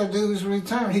you got to do is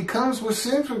return. He comes with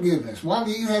sin forgiveness. Why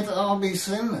do you have to all be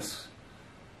sinless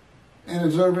and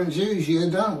observant Jews? You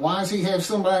don't. Why does he have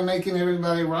somebody making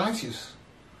everybody righteous?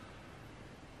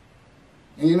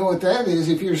 And you know what that is?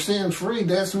 If you're sin-free,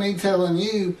 that's me telling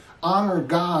you, honor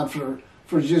God for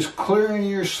just clearing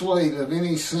your slate of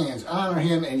any sins. Honor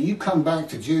him, and you come back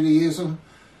to Judaism,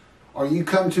 or you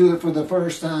come to it for the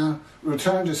first time,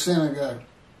 return to synagogue.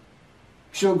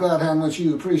 Show God how much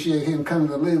you appreciate him coming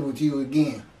to live with you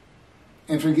again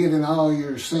and forgiving all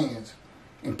your sins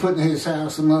and putting his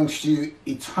house amongst you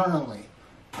eternally,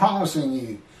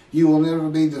 promising you will never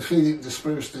be defeated,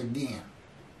 dispersed again.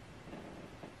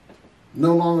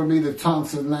 No longer be the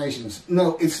taunts of nations.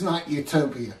 No, it's not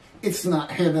utopia. It's not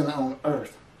heaven on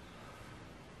earth.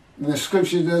 And the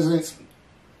scripture doesn't,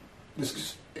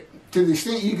 to the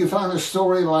extent you can find a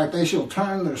story like they shall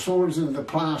turn their swords into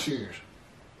plowshares.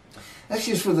 That's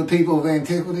just for the people of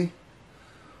antiquity.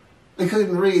 They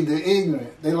couldn't read. They're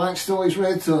ignorant. They like stories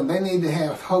read to them. They need to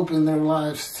have hope in their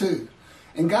lives too.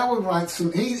 And God would write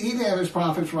some, he'd have his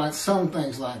prophets write some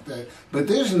things like that. But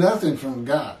there's nothing from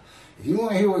God. If you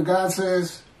want to hear what God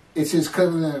says, it's his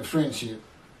covenant of friendship.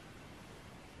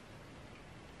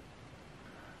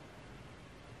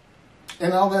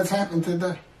 And all that's happened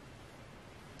today.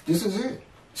 This is it.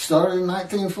 Started in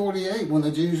 1948 when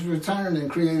the Jews returned and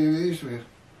created Israel.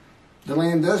 The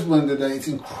land does bloom today. It's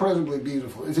incredibly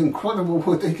beautiful. It's incredible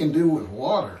what they can do with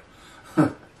water.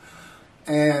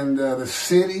 And the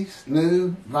cities,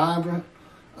 new, vibrant.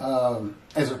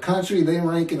 As a country, they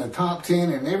rank in the top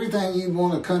 10 in everything you'd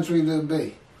want a country to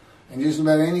be. And just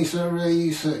about any survey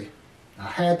you see. A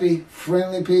happy,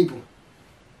 friendly people.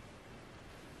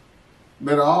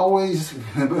 But always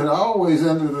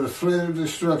under the threat of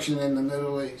destruction in the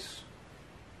Middle East.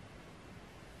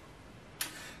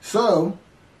 So,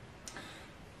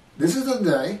 this is the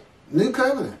day, new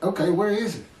covenant. Okay, where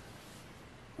is it?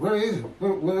 Where is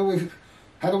it?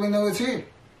 How do we know it's here?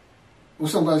 Well,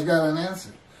 somebody's got an answer.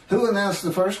 Who announced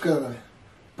the first covenant?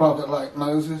 Prophet like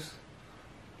Moses.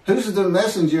 Who's the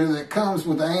messenger that comes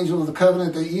with the angel of the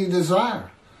covenant that you desire?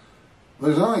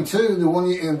 There's only two.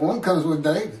 One comes with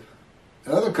David.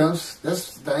 The other comes,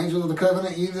 that's the angel of the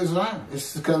covenant you desire.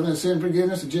 It's the covenant of sin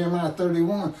forgiveness of Jeremiah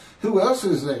 31. Who else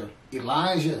is there?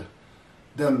 Elijah,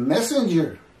 the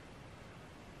messenger.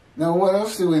 Now, what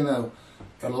else do we know?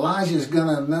 Elijah's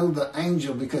going to know the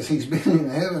angel because he's been in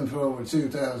heaven for over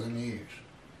 2,000 years.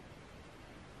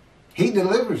 He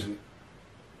delivers it.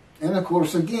 And of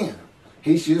course, again,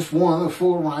 he's just one of the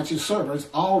four righteous servants,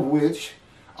 all of which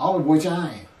I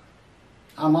am.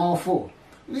 I'm all for.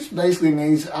 This basically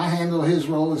means I handle his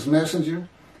role as messenger,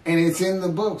 and it's in the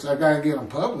books. I got to get them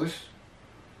published.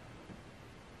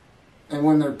 And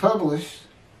when they're published,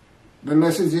 the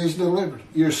message is delivered.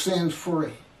 You're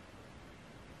sin-free.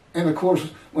 And of course,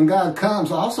 when God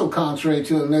comes, also contrary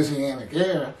to the Messianic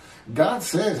era, God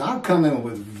says, I'm coming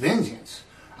with vengeance.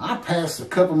 I pass the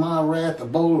cup of my wrath, the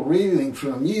bowl of reeling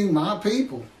from you, my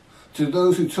people, to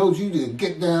those who told you to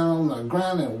get down on the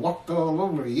ground and walked all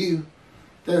over you.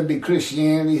 That would be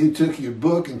Christianity, who took your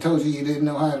book and told you didn't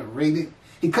know how to read it.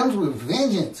 He comes with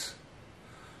vengeance.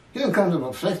 He doesn't come to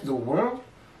perfect the world.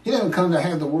 He doesn't come to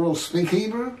have the world speak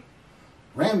Hebrew.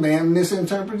 Rambam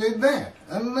misinterpreted that.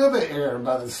 Another error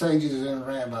by the sages and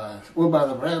rabbis. Well, by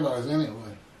the rabbis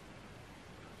anyway.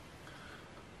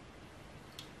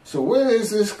 So where is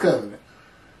this covenant?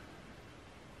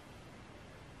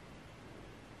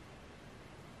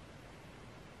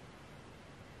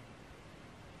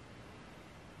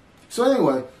 So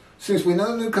anyway, since we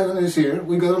know the new covenant is here,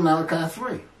 we go to Malachi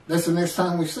 3. That's the next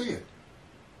time we see it.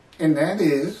 And that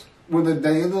is where the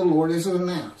day of the Lord is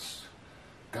announced.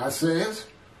 God says,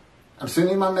 I'm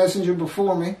sending my messenger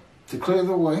before me to clear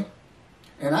the way,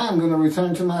 and I am going to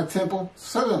return to my temple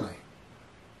suddenly,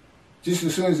 just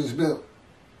as soon as it's built.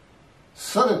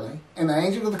 Suddenly, and the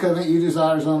angel of the covenant you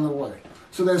desire is on the way.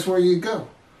 So that's where you go.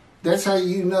 That's how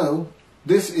you know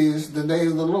this is the day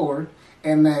of the Lord,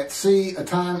 and that, see, a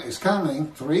time is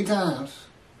coming 3 times,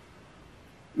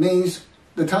 means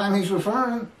the time he's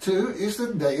referring to is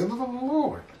the day of the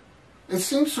Lord. It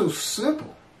seems so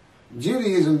simple.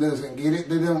 Judaism doesn't get it.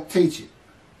 They don't teach it.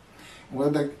 Well,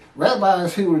 the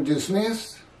rabbis who were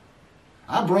dismissed,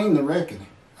 I bring the reckoning.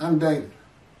 I'm David.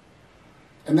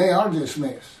 And they are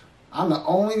dismissed. I'm the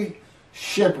only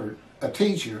shepherd, a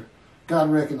teacher,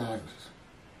 God recognizes.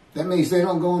 That means they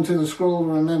don't go into the scroll of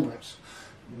remembrance.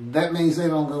 That means they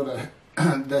don't go to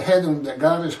the heaven that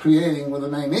God is creating with the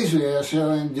name Israel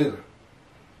shall endure.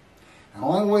 The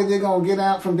only way they're going to get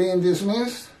out from being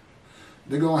dismissed,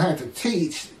 they're going to have to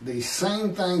teach these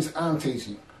same things I'm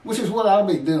teaching, which is what I'll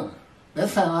be doing.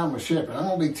 That's how I'm a shepherd.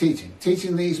 I'm going to be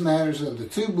teaching these matters of the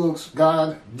 2 books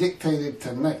God dictated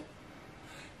to me.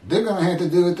 They're going to have to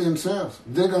do it themselves.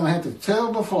 They're going to have to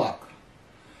tell the flock.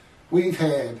 We've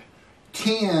had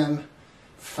 10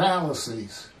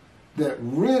 fallacies that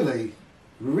really,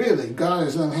 really God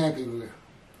is unhappy with,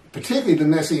 particularly the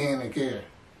Messianic Era.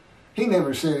 He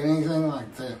never said anything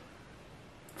like that.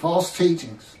 False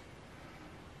teachings.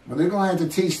 But they're going to have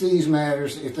to teach these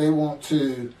matters if they want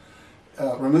to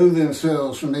remove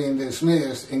themselves from being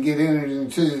dismissed and get entered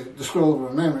into the scroll of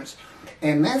remembrance.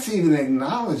 And that's even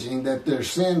acknowledging that they're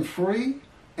sin-free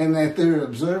and that they're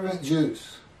observant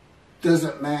Jews.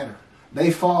 Doesn't matter.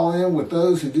 They fall in with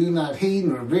those who do not heed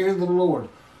and revere the Lord.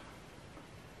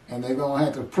 And they're going to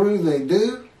have to prove they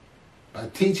do by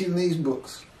teaching these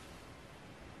books.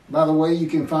 By the way, you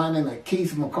can find them at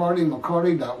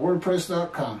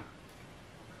keithmccarty.wordpress.com.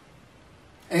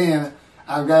 And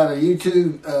I've got a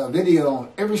YouTube video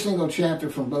on every single chapter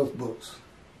from both books.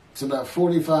 It's about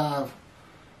 45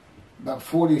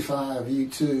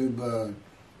 YouTube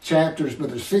chapters, but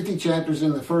there's 50 chapters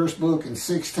in the first book and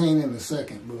 16 in the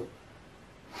second book.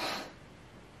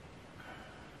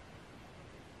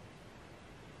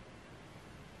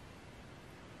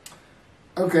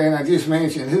 Okay, and I just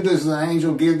mentioned, who does the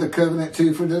angel give the covenant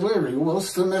to for delivery? Well,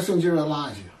 it's the messenger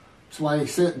Elijah. That's why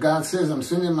God says, I'm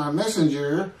sending my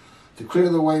messenger to clear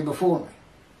the way before me.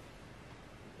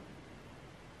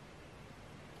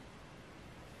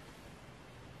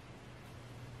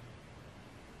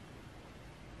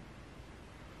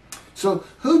 So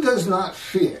who does not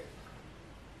fit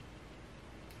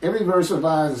every verse of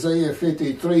Isaiah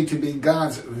 53 to be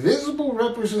God's visible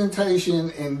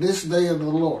representation in this day of the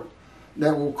Lord,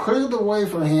 that will clear the way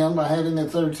for him by having the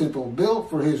third temple built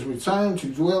for his return to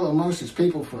dwell amongst his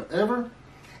people forever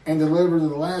and deliver the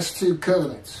last two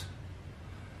covenants?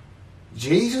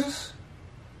 Jesus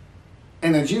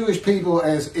and the Jewish people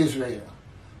as Israel,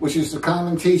 which is the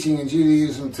common teaching in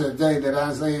Judaism today, that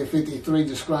Isaiah 53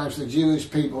 describes the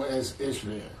Jewish people as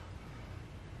Israel.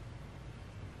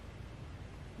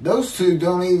 Those two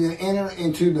don't even enter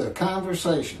into the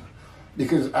conversation,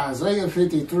 because Isaiah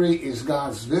 53 is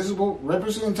God's visible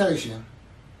representation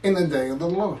in the day of the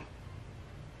Lord.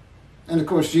 And of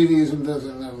course, Judaism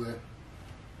doesn't know that.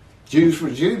 Jews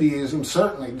for Judaism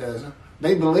certainly doesn't.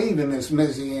 They believe in this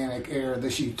Messianic era,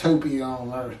 this utopia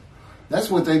on earth. That's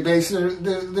what they base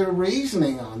their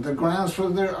reasoning on, the grounds for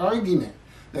their argument,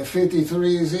 that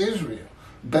 53 is Israel,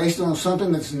 based on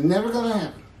something that's never going to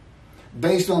happen,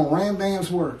 based on Rambam's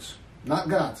words, not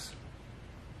God's.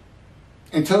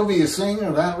 And Tovia Singer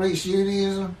of Outreach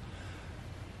Judaism,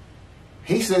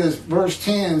 he says, verse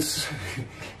 10,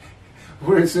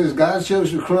 where it says, God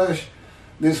chose to crush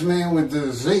this man with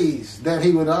disease, that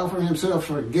he would offer himself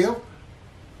for guilt.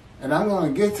 And I'm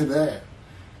going to get to that.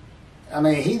 I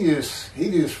mean, he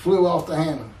just flew off the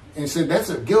handle and said, that's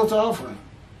a guilt offering.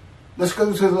 Let's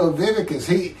go to Leviticus.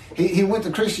 He went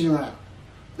the Christian route.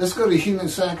 Let's go to human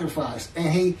sacrifice.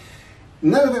 And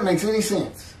none of it makes any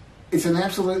sense. It's an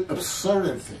absolute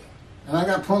absurdity. And I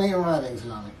got plenty of writings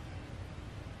on it.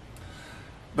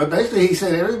 But basically he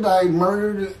said everybody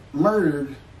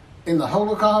murdered in the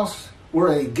Holocaust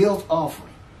were a guilt offering.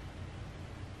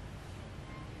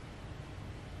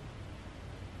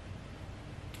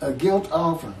 A guilt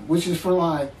offering, which is for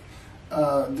like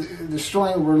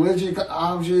destroying religious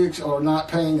objects or not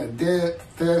paying a debt,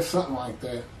 theft, something like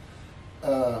that,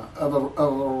 of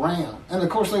a ram. And of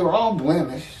course they were all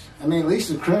blemished. I mean, at least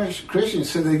the Christians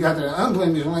said they got their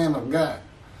unblemished Lamb of God.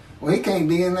 Well, he can't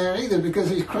be in there either because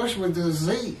he's crushed with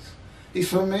disease. He's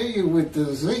familiar with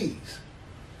disease.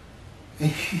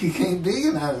 He can't be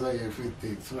in Isaiah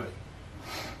 53.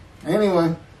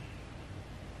 Anyway.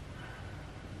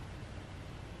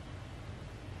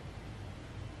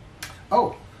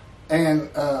 Oh, and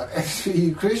as for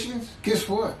you Christians, guess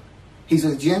what? He's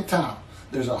a Gentile.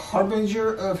 There's a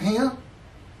harbinger of him,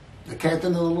 the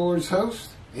captain of the Lord's host.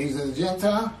 He's a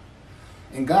Gentile.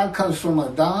 And God comes from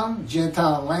Edom,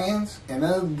 Gentile lands, and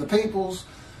of the peoples,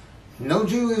 no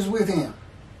Jew is with him.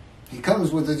 He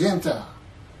comes with a Gentile.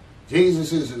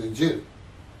 Jesus is a Jew.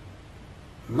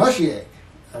 Moshiach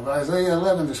of Isaiah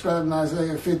 11, described in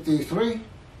Isaiah 53,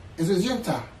 is a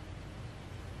Gentile.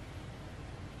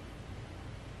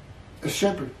 A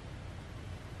shepherd.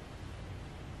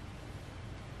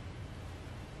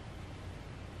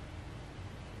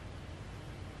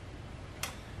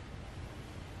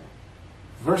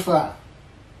 Verse 5.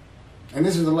 And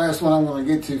this is the last one I'm going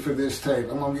to get to for this tape.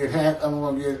 I'm going to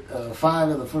get 5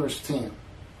 of the first 10.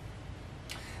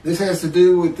 This has to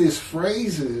do with these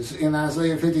phrases in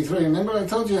Isaiah 53. Remember I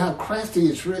told you how crafty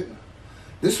it's written.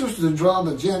 This was to draw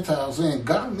the Gentiles in.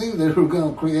 God knew they were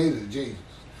going to create a Jesus.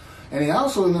 And he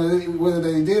also knew, whether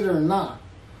they did or not,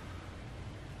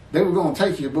 they were going to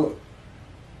take your book.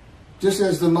 Just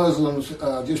as the Muslims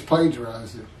just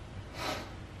plagiarized it.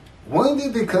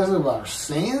 Wounded because of our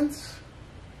sins?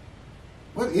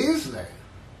 What is that?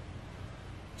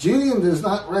 Judaism does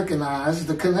not recognize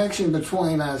the connection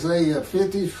between Isaiah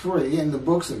 53 and the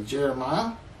books of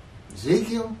Jeremiah,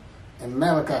 Ezekiel, and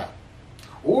Malachi,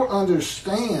 or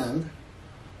understand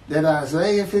that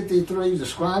Isaiah 53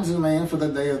 describes a man for the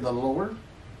day of the Lord,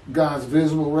 God's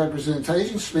visible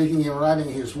representation, speaking and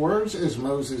writing his words as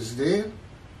Moses did.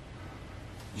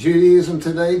 Judaism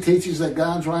today teaches that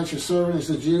God's righteous servant is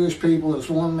the Jewish people as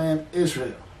one man,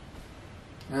 Israel.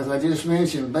 As I just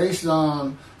mentioned, based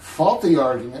on faulty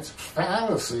arguments,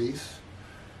 fallacies,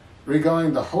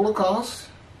 regarding the Holocaust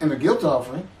and the guilt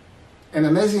offering and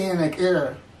the Messianic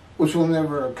Era, which will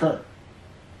never occur.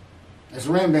 It's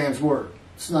Rambam's word.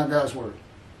 It's not God's word.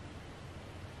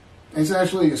 It's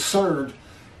actually absurd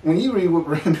when you read what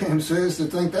Rambam says to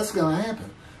think that's going to happen.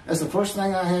 That's the first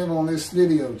thing I have on this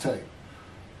videotape.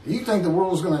 You think the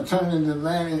world's going to turn into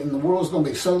that and the world's going to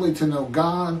be solely to know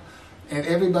God and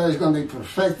everybody's going to be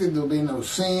perfected, there'll be no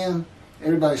sin,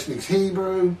 everybody speaks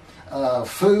Hebrew,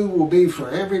 food will be for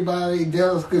everybody,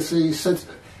 delicacies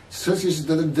such as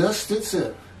the dust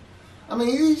itself. I mean,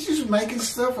 he's just making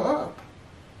stuff up.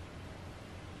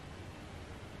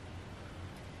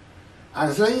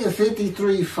 Isaiah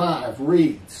 53:5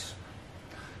 reads,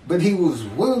 "But he was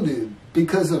wounded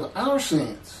because of our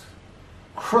sins,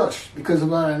 crushed because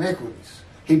of our iniquities.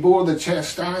 He bore the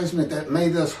chastisement that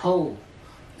made us whole,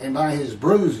 and by his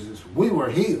bruises we were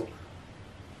healed.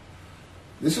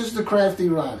 This is the crafty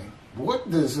writing. What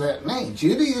does that mean?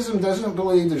 Judaism doesn't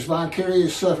believe there's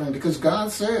vicarious suffering because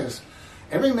God says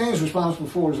every man is responsible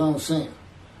for his own sin.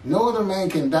 No other man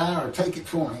can die or take it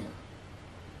for him.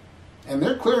 And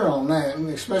they're clear on that, and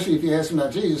especially if you ask them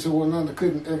about Jesus, well, no,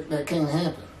 that can't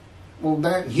happen. Well,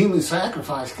 that human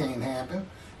sacrifice can't happen.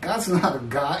 God's not a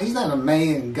God. He's not a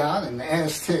man God, an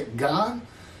Aztec God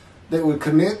that would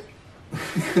commit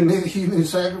human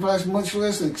sacrifice, much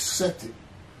less accept it.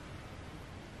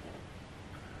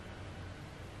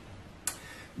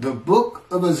 The book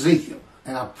of Ezekiel,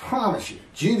 and I promise you,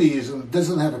 Judaism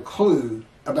doesn't have a clue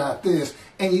about this,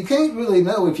 and you can't really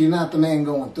know if you're not the man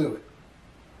going through it.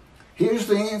 Here's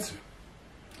the answer.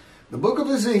 The book of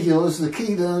Ezekiel is the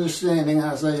key to understanding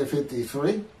Isaiah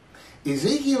 53.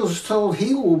 Ezekiel is told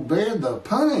he will bear the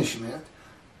punishment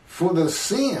for the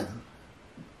sin.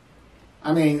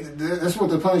 I mean, that's what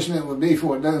the punishment would be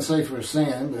for. It doesn't say for a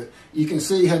sin, but you can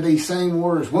see how these same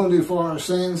words, wounded for our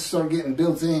sins, start getting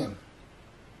built in.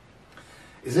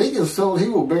 Ezekiel's told he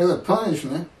will bear the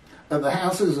punishment of the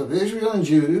houses of Israel and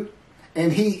Judah,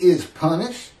 and he is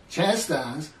punished,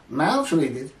 chastised,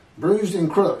 maltreated, bruised,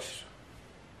 and crushed.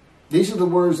 These are the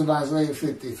words of Isaiah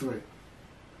 53.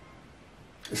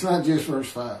 It's not just verse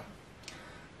 5.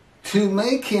 To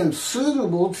make him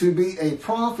suitable to be a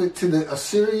prophet to the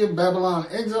Assyria Babylon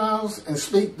exiles and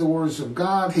speak the words of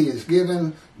God he is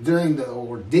given during the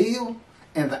ordeal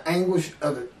and the anguish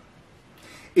of it.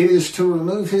 It is to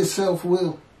remove his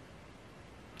self-will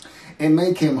and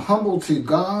make him humble to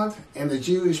God and the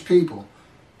Jewish people.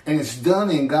 And it's done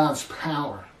in God's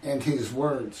power and his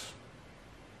words.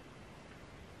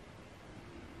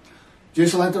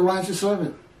 Just like the righteous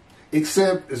servant.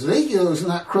 Except Ezekiel is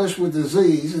not crushed with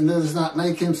disease and does not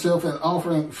make himself an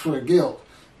offering for guilt.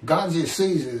 God just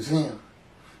sees it as him.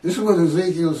 This is what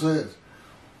Ezekiel says.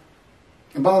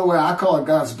 And by the way, I call it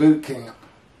God's boot camp.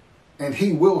 And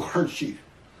he will hurt you.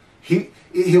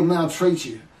 He'll maltreat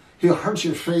you. He'll hurt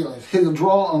your feelings. He'll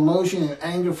draw emotion and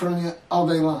anger from you all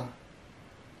day long.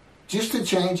 Just to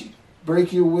change you.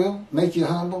 Break your will. Make you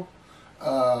humble.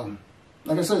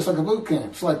 Like I said, it's like a boot camp.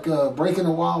 It's like breaking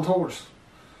a wild horse.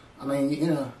 I mean, you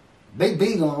know, they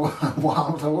beat on a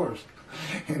wild horse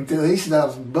until he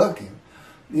stops bucking.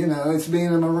 You know, it's being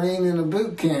a Marine in a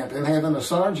boot camp and having a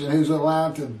sergeant who's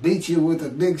allowed to beat you with a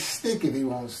big stick if he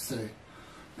wants to.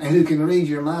 And who can read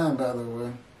your mind, by the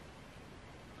way.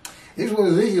 Here's what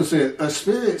Ezekiel said. A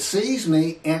spirit seized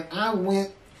me, and I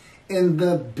went in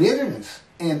the bitterness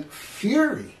and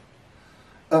fury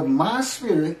of my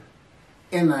spirit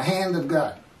in the hand of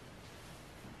God.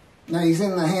 Now, he's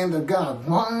in the hand of God.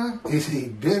 Why is he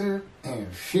bitter and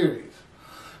furious?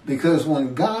 Because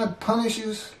when God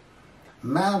punishes,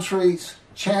 maltreats,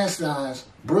 chastises,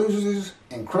 bruises,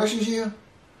 and crushes you,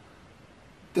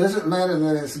 doesn't matter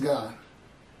that it's God.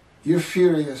 You're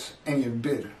furious and you're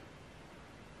bitter.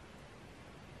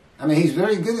 I mean, he's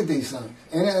very good at these things.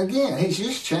 And again, he's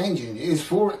just changing.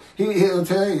 He'll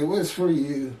tell you what's for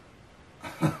you.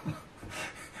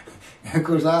 Of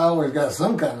course, I always got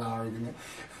some kind of argument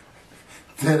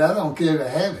that I don't care to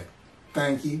have it.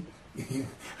 Thank you.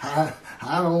 I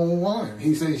don't want it.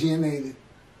 He says you need it.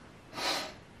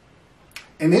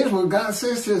 And here's what God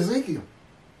says to Ezekiel.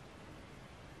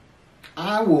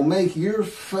 I will make your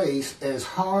face as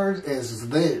hard as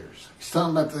theirs. He's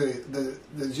talking about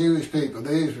the Jewish people,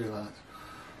 the Israelites.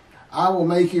 I will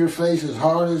make your face as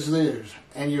hard as theirs,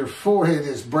 and your forehead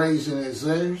as brazen as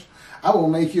theirs. I will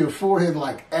make your forehead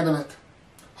like adamant,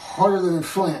 harder than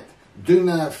flint. Do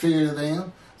not fear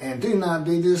them, and do not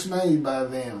be dismayed by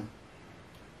them.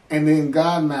 And then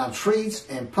God maltreats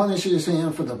and punishes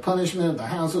him for the punishment of the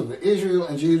house of Israel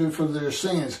and Judah for their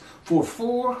sins. For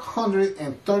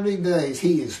 430 days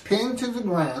he is pinned to the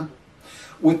ground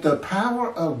with the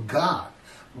power of God,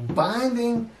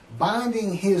 binding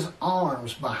his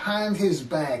arms behind his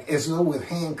back as though with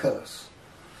handcuffs.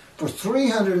 For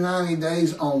 390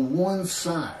 days on one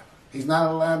side. He's not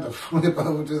allowed to flip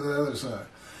over to the other side.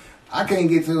 I can't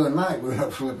get through a night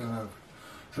without flipping over.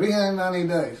 390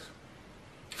 days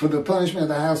for the punishment of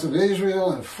the house of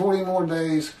Israel, and 40 more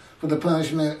days for the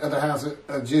punishment of the house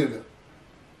of Judah.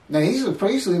 Now, he's a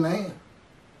priestly man.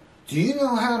 Do you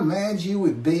know how mad you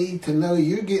would be to know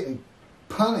you're getting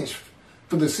punished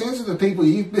for the sins of the people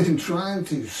you've been trying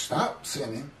to stop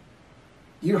sinning?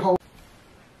 Your whole...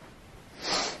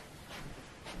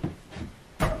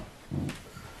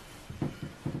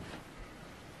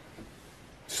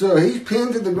 So he's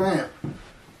pinned to the ground,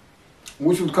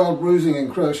 which was called bruising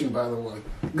and crushing, by the way.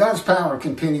 God's power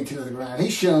can pin you to the ground. He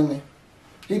showed me.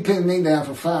 He pinned me down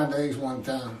for 5 days one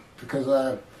time because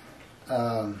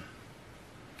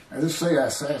let's say I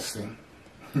sassed him.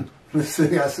 Let's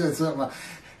say I said something.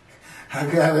 I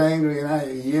got angry and I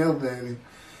yelled at him.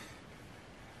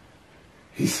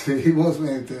 He said, he wants me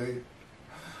to tell you.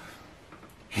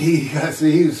 He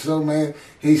was so mad.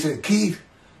 He said, Keith,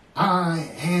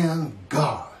 I am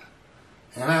God.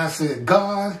 And I said,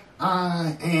 God,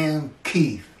 I am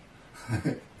Keith.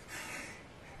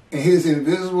 And his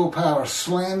invisible power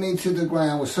slammed me to the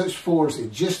ground with such force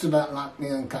it just about knocked me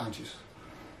unconscious.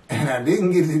 And I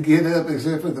didn't get to get up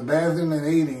except for the bathroom and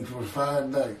eating for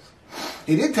 5 days.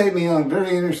 He did take me on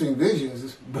very interesting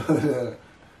visions, but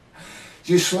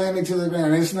just slammed me to the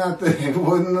ground. It's not that it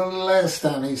wasn't the last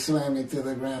time he slammed me to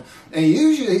the ground. And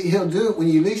usually he'll do it when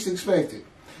you least expect it.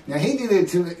 Now he did it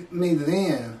to me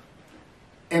then,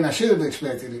 and I should have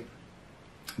expected it.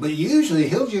 But usually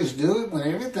he'll just do it when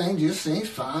everything just seems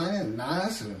fine and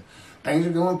nice and things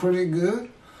are going pretty good.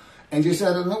 And just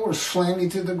out of nowhere, slam you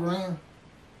to the ground.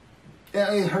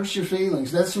 Yeah, it hurts your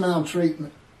feelings. That's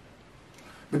maltreatment.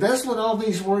 But that's what all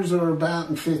these words are about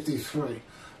in 53.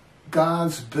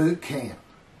 God's boot camp.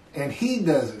 And he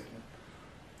does it.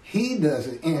 He does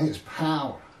it in his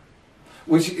power,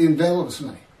 which envelops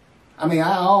me. I mean,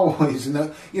 I always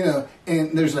know,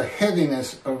 and there's a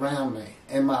heaviness around me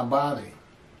in my body.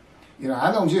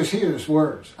 I don't just hear his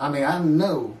words. I mean, I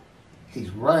know he's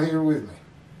right here with me.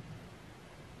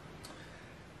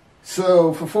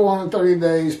 So, for 430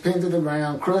 days, pinned to the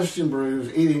ground, crushed and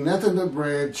bruised, eating nothing but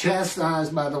bread,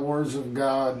 chastised by the words of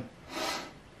God.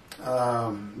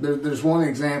 There's one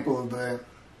example of that.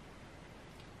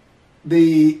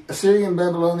 The Assyrian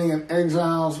Babylonian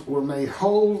exiles were made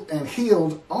whole and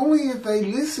healed only if they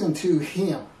listened to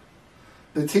him.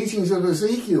 The teachings of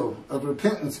Ezekiel of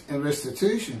repentance and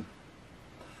restitution.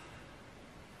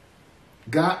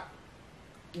 God's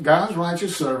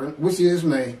righteous servant, which is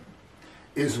me,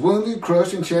 is wounded,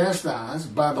 crushed, and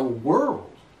chastised by the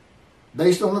world,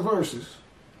 based on the verses,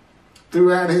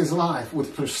 throughout his life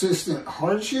with persistent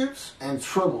hardships and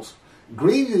troubles,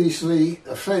 grievously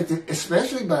affected,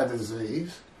 especially by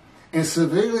disease, and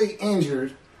severely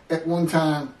injured at one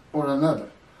time or another.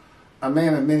 A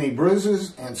man of many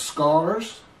bruises and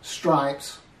scars,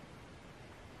 stripes.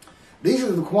 These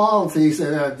are the qualities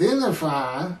that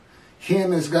identify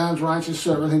him as God's righteous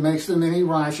servant who makes the many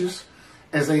righteous,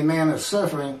 as a man of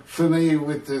suffering, familiar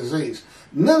with disease.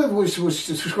 None of which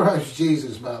describes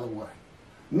Jesus, by the way.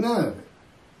 None of it.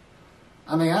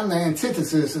 I mean, I'm the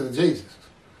antithesis of Jesus.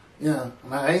 I'm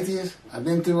an atheist. I've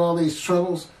been through all these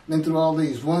troubles, been through all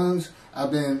these wounds.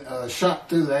 I've been shot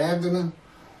through the abdomen.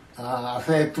 I've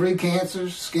had 3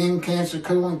 cancers, skin cancer,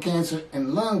 colon cancer,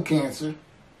 and lung cancer,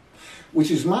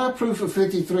 which is my proof of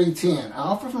 53:10. I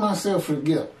offer myself for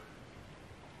guilt.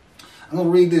 I'm going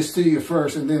to read this to you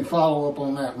first and then follow up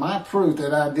on that. My proof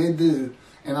that I did do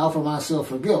and offer myself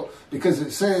for guilt. Because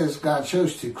it says God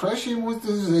chose to crush him with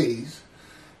disease,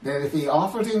 that if he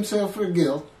offered himself for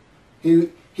guilt, he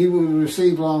would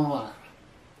receive long life.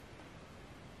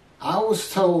 I was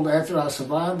told after I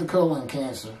survived the colon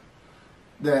cancer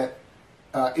that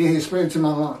it had spread to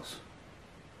my lungs.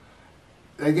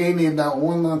 They gave me about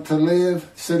 1 month to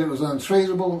live, said it was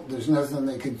untreatable, there's nothing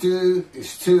they could do,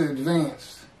 it's too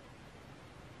advanced.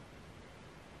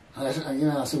 I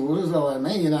said, well, what does all that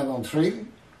mean? You're not going to treat it?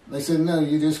 They said, no,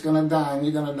 you're just going to die, and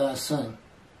you're going to die soon.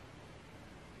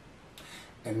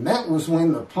 And that was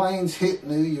when the planes hit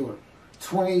New York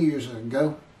 20 years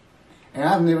ago. And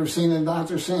I've never seen a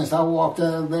doctor since. I walked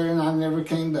out of there and I never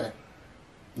came back.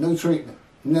 No treatment.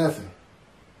 Nothing.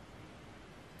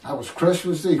 I was crushed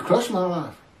with disease. Crushed my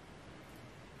life.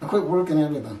 I quit working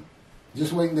everything.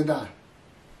 Just waiting to die.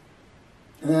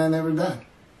 And then I never died.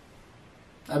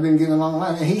 I've been given long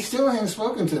life. And he still hadn't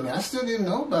spoken to me. I still didn't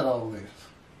know about all this.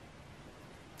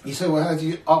 He said, well, how'd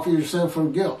you offer yourself for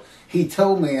guilt? He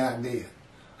told me I did.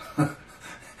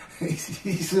 He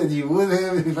said, you would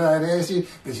have if I had asked you,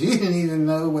 but you didn't even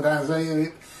know what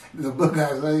Isaiah, the book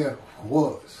Isaiah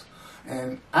was.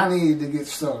 And I needed to get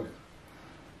started.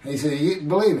 He said,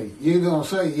 believe me, you're going to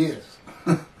say yes.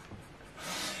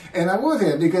 And I would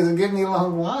have, because it gave me a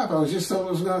long life. I was just told I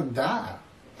was going to die.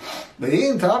 But he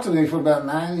didn't talk to me for about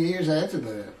 9 years after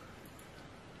that.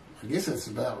 I guess that's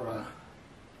about right.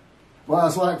 Well, I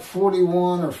was like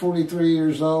 41 or 43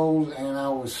 years old, and I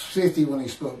was 50 when he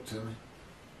spoke to me.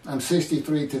 I'm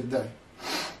 63 today.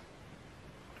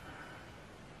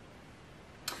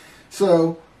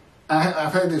 So,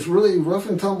 I've had this really rough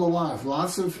and tumble life.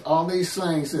 Lots of all these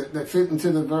things that fit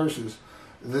into the verses.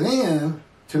 Then,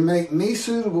 to make me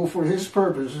suitable for his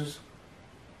purposes,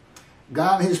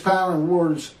 God in his power and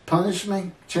words punished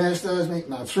me, chastised me,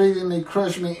 maltreated me,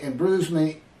 crushed me, and bruised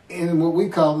me in what we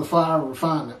call the fire of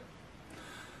refinement,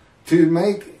 to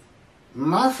make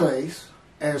my face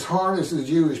as hard as the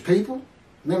Jewish people.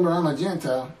 Remember, I'm a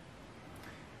Gentile.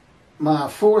 My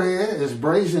forehead as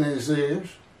brazen as theirs.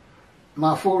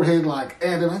 My forehead like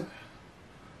adamant.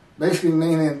 Basically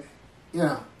meaning,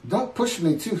 don't push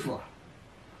me too far.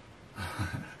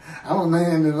 I'm a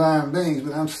man in divine beings,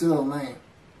 but I'm still a man.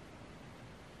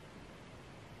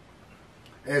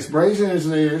 As brazen as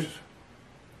theirs,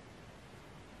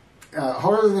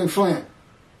 harder than flint,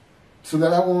 so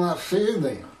that I will not fear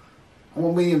them. I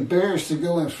won't be embarrassed to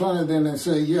go in front of them and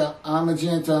say, yeah, I'm a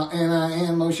Gentile, and I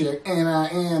am Moshiach, and I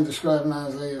am described in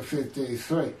Isaiah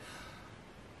 53.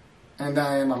 And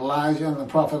I am Elijah and the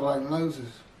prophet like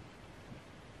Moses.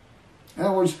 In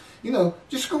other words,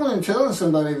 just going and telling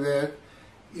somebody that,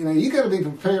 you got to be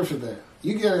prepared for that.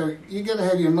 You got to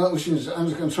have your emotions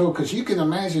under control, because you can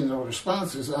imagine the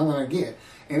responses I'm going to get.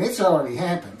 And it's already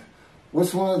happened.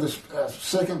 What's one of the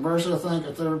second verse, I think,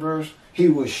 or third verse? He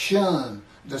was shunned,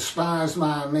 despised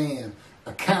by men,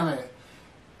 accounted,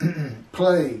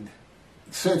 plagued,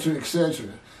 etc., etc.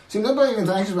 See, nobody even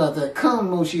thinks about that.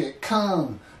 Come, Moshiach,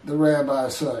 come, the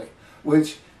rabbis say.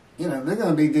 Which, they're going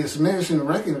to be dismissed and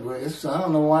reckoned with, so I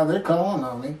don't know why they're calling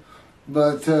on me.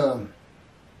 But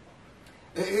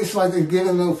it's like they've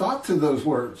given no thought to those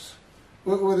words.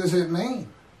 What does it mean?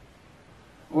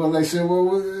 Well, they say,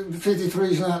 53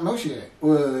 is not Moshiach.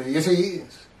 Well, yes, he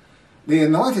is. The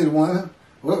anointed one,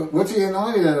 what's he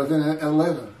anointed of in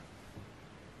 11?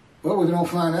 Well, we don't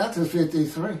find out till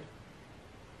 53.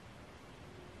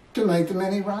 To make the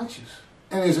many righteous.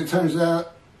 And as it turns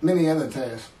out, many other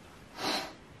tasks.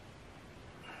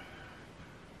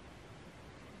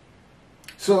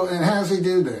 So, and how does he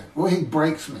do that? Well, he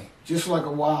breaks me, just like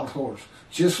a wild horse,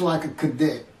 just like a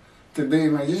cadet. To be,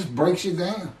 man, he just breaks you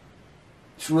down.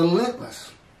 It's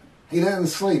relentless. He doesn't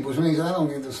sleep, which means I don't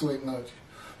get to sleep much.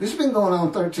 This has been going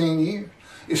on 13 years.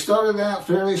 It started out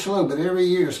fairly slow, but every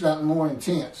year it's gotten more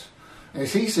intense.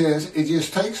 As he says, it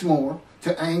just takes more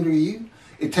to anger you.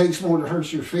 It takes more to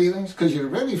hurt your feelings, because you're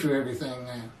ready for everything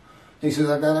now. He says,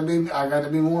 I gotta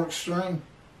be more extreme.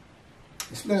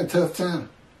 It's been a tough time.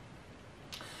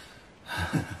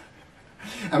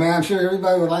 I mean, I'm sure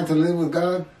everybody would like to live with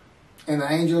God and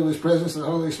the angel of his presence, the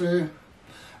Holy Spirit.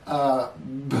 But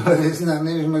it's not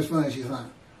nearly as much fun as you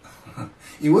think.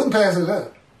 You wouldn't pass it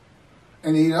up.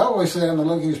 And he'd always say I'm the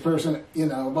luckiest person,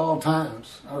 of all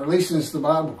times, or at least since the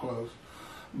Bible closed.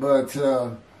 But,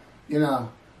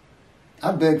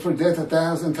 I begged for death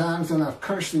 1,000 times, and I've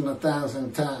cursed him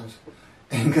 1,000 times.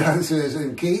 And God says,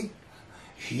 and Keith,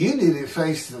 you did it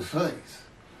face to face.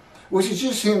 Which is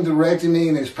just him directing me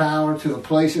in his power to a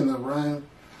place in the room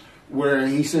where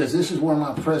he says, this is where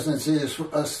my presence is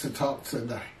for us to talk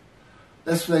today.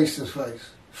 That's face to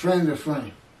face, friend to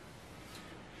friend.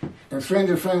 And friend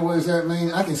to friend, what does that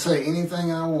mean? I can say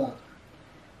anything I want,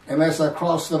 unless I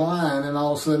cross the line and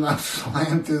all of a sudden I'm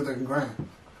slammed to the ground.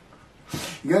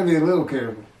 You got to be a little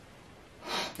careful.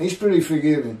 He's pretty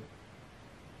forgiving.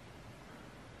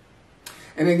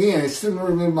 And again, it's to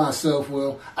remove my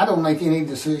self-will. I don't make any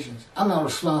decisions. I'm not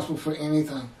responsible for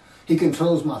anything. He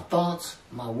controls my thoughts,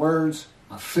 my words,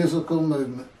 my physical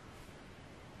movement.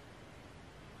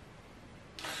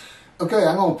 Okay,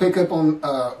 I'm going to pick up on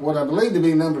what I believe to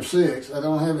be number 6. I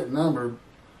don't have it numbered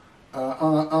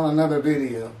on another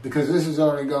video, because this has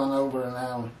already gone over an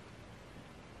hour.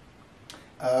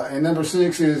 And number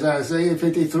 6 is Isaiah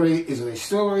 53 is a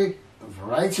story of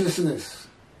righteousness.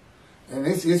 And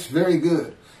it's very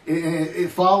good. It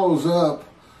follows up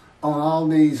on all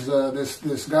these,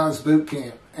 this God's boot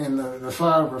camp and the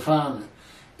fire of refinement.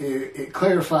 It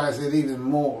clarifies it even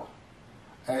more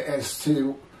as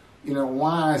to,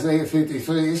 why Isaiah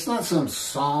 53. It's not some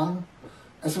song.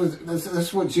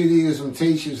 That's what Judaism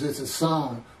teaches. It's a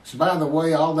song. So, by the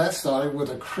way, all that started with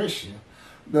a Christian.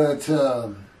 But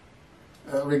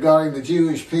regarding the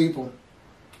Jewish people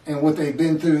and what they've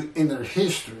been through in their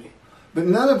history. But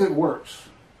none of it works.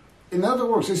 In other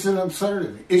words, it's an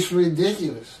absurdity. It's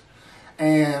ridiculous.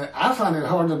 And I find it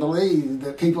hard to believe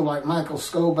that people like Michael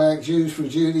Skobac, Jews for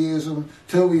Judaism,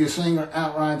 Tovia Singer,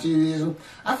 Outright Judaism,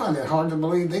 I find it hard to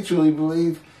believe they truly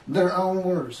believe their own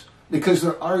words, because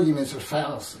their arguments are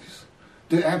fallacies.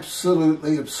 They're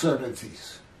absolutely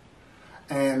absurdities.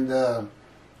 And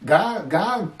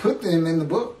God put them in the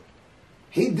book.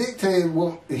 He dictated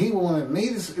what he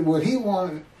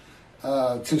wanted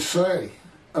to say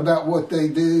about what they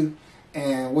do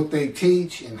and what they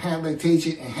teach and how they teach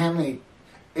it and how many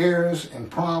errors and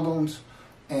problems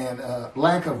and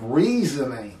lack of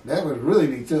reasoning. That would really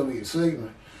be totally a signal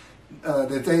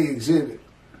that they exhibit.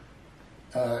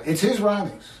 It's his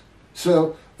writings.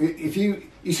 So if you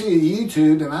see a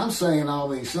YouTube and I'm saying all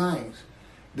these things,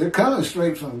 they're coming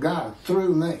straight from God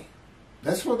through me.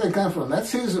 That's where they come from.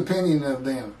 That's his opinion of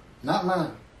them, not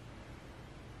mine.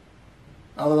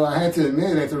 Although I have to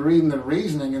admit, after reading the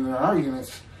reasoning and their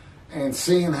arguments and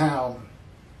seeing how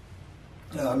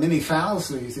many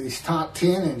fallacies, these top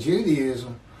 10 in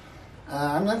Judaism,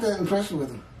 I'm not that impressed with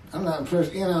them. I'm not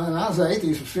impressed, and I was an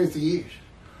atheist for 50 years.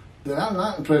 But I'm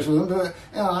not impressed with them. But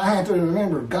I have to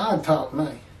remember, God taught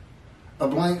me a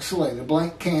blank slate, a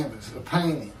blank canvas, a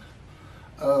painting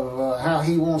of how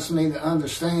he wants me to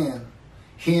understand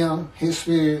him, his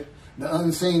spirit, the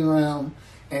unseen realm,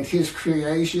 and his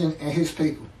creation and his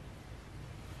people.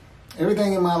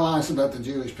 Everything in my life is about the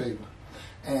Jewish people.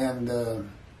 And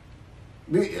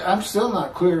I'm still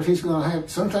not clear if he's going to have...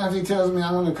 Sometimes he tells me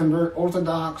I want to convert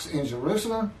Orthodox in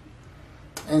Jerusalem.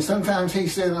 And sometimes he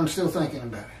said I'm still thinking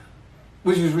about it.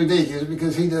 Which is ridiculous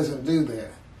because he doesn't do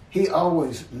that. He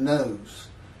always knows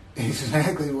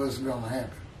exactly what's going to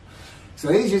happen.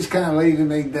 So he's just kind of leaving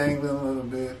me dangling a little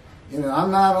bit.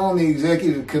 I'm not on the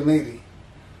executive committee.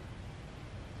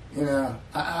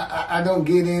 I don't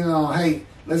get in on, hey,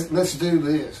 let's do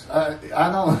this.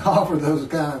 I don't offer those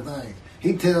kind of things.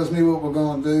 He tells me what we're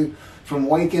going to do, from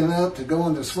waking up to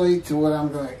going to sleep, to what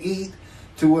I'm going to eat,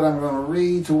 to what I'm going to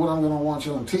read, to what I'm going to watch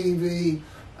on TV,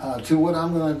 to what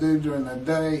I'm going to do during the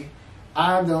day.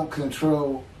 I don't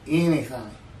control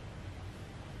anything.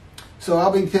 So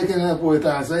I'll be picking up with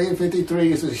Isaiah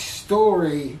 53. It's a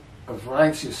story of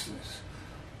righteousness.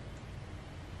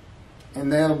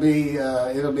 And that'll be,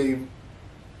 it'll be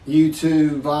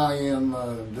YouTube volume,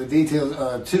 the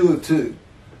details, 2 of 2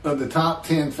 of the top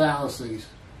 10 fallacies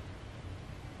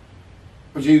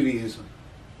of Judaism.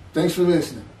 Thanks for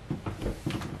listening.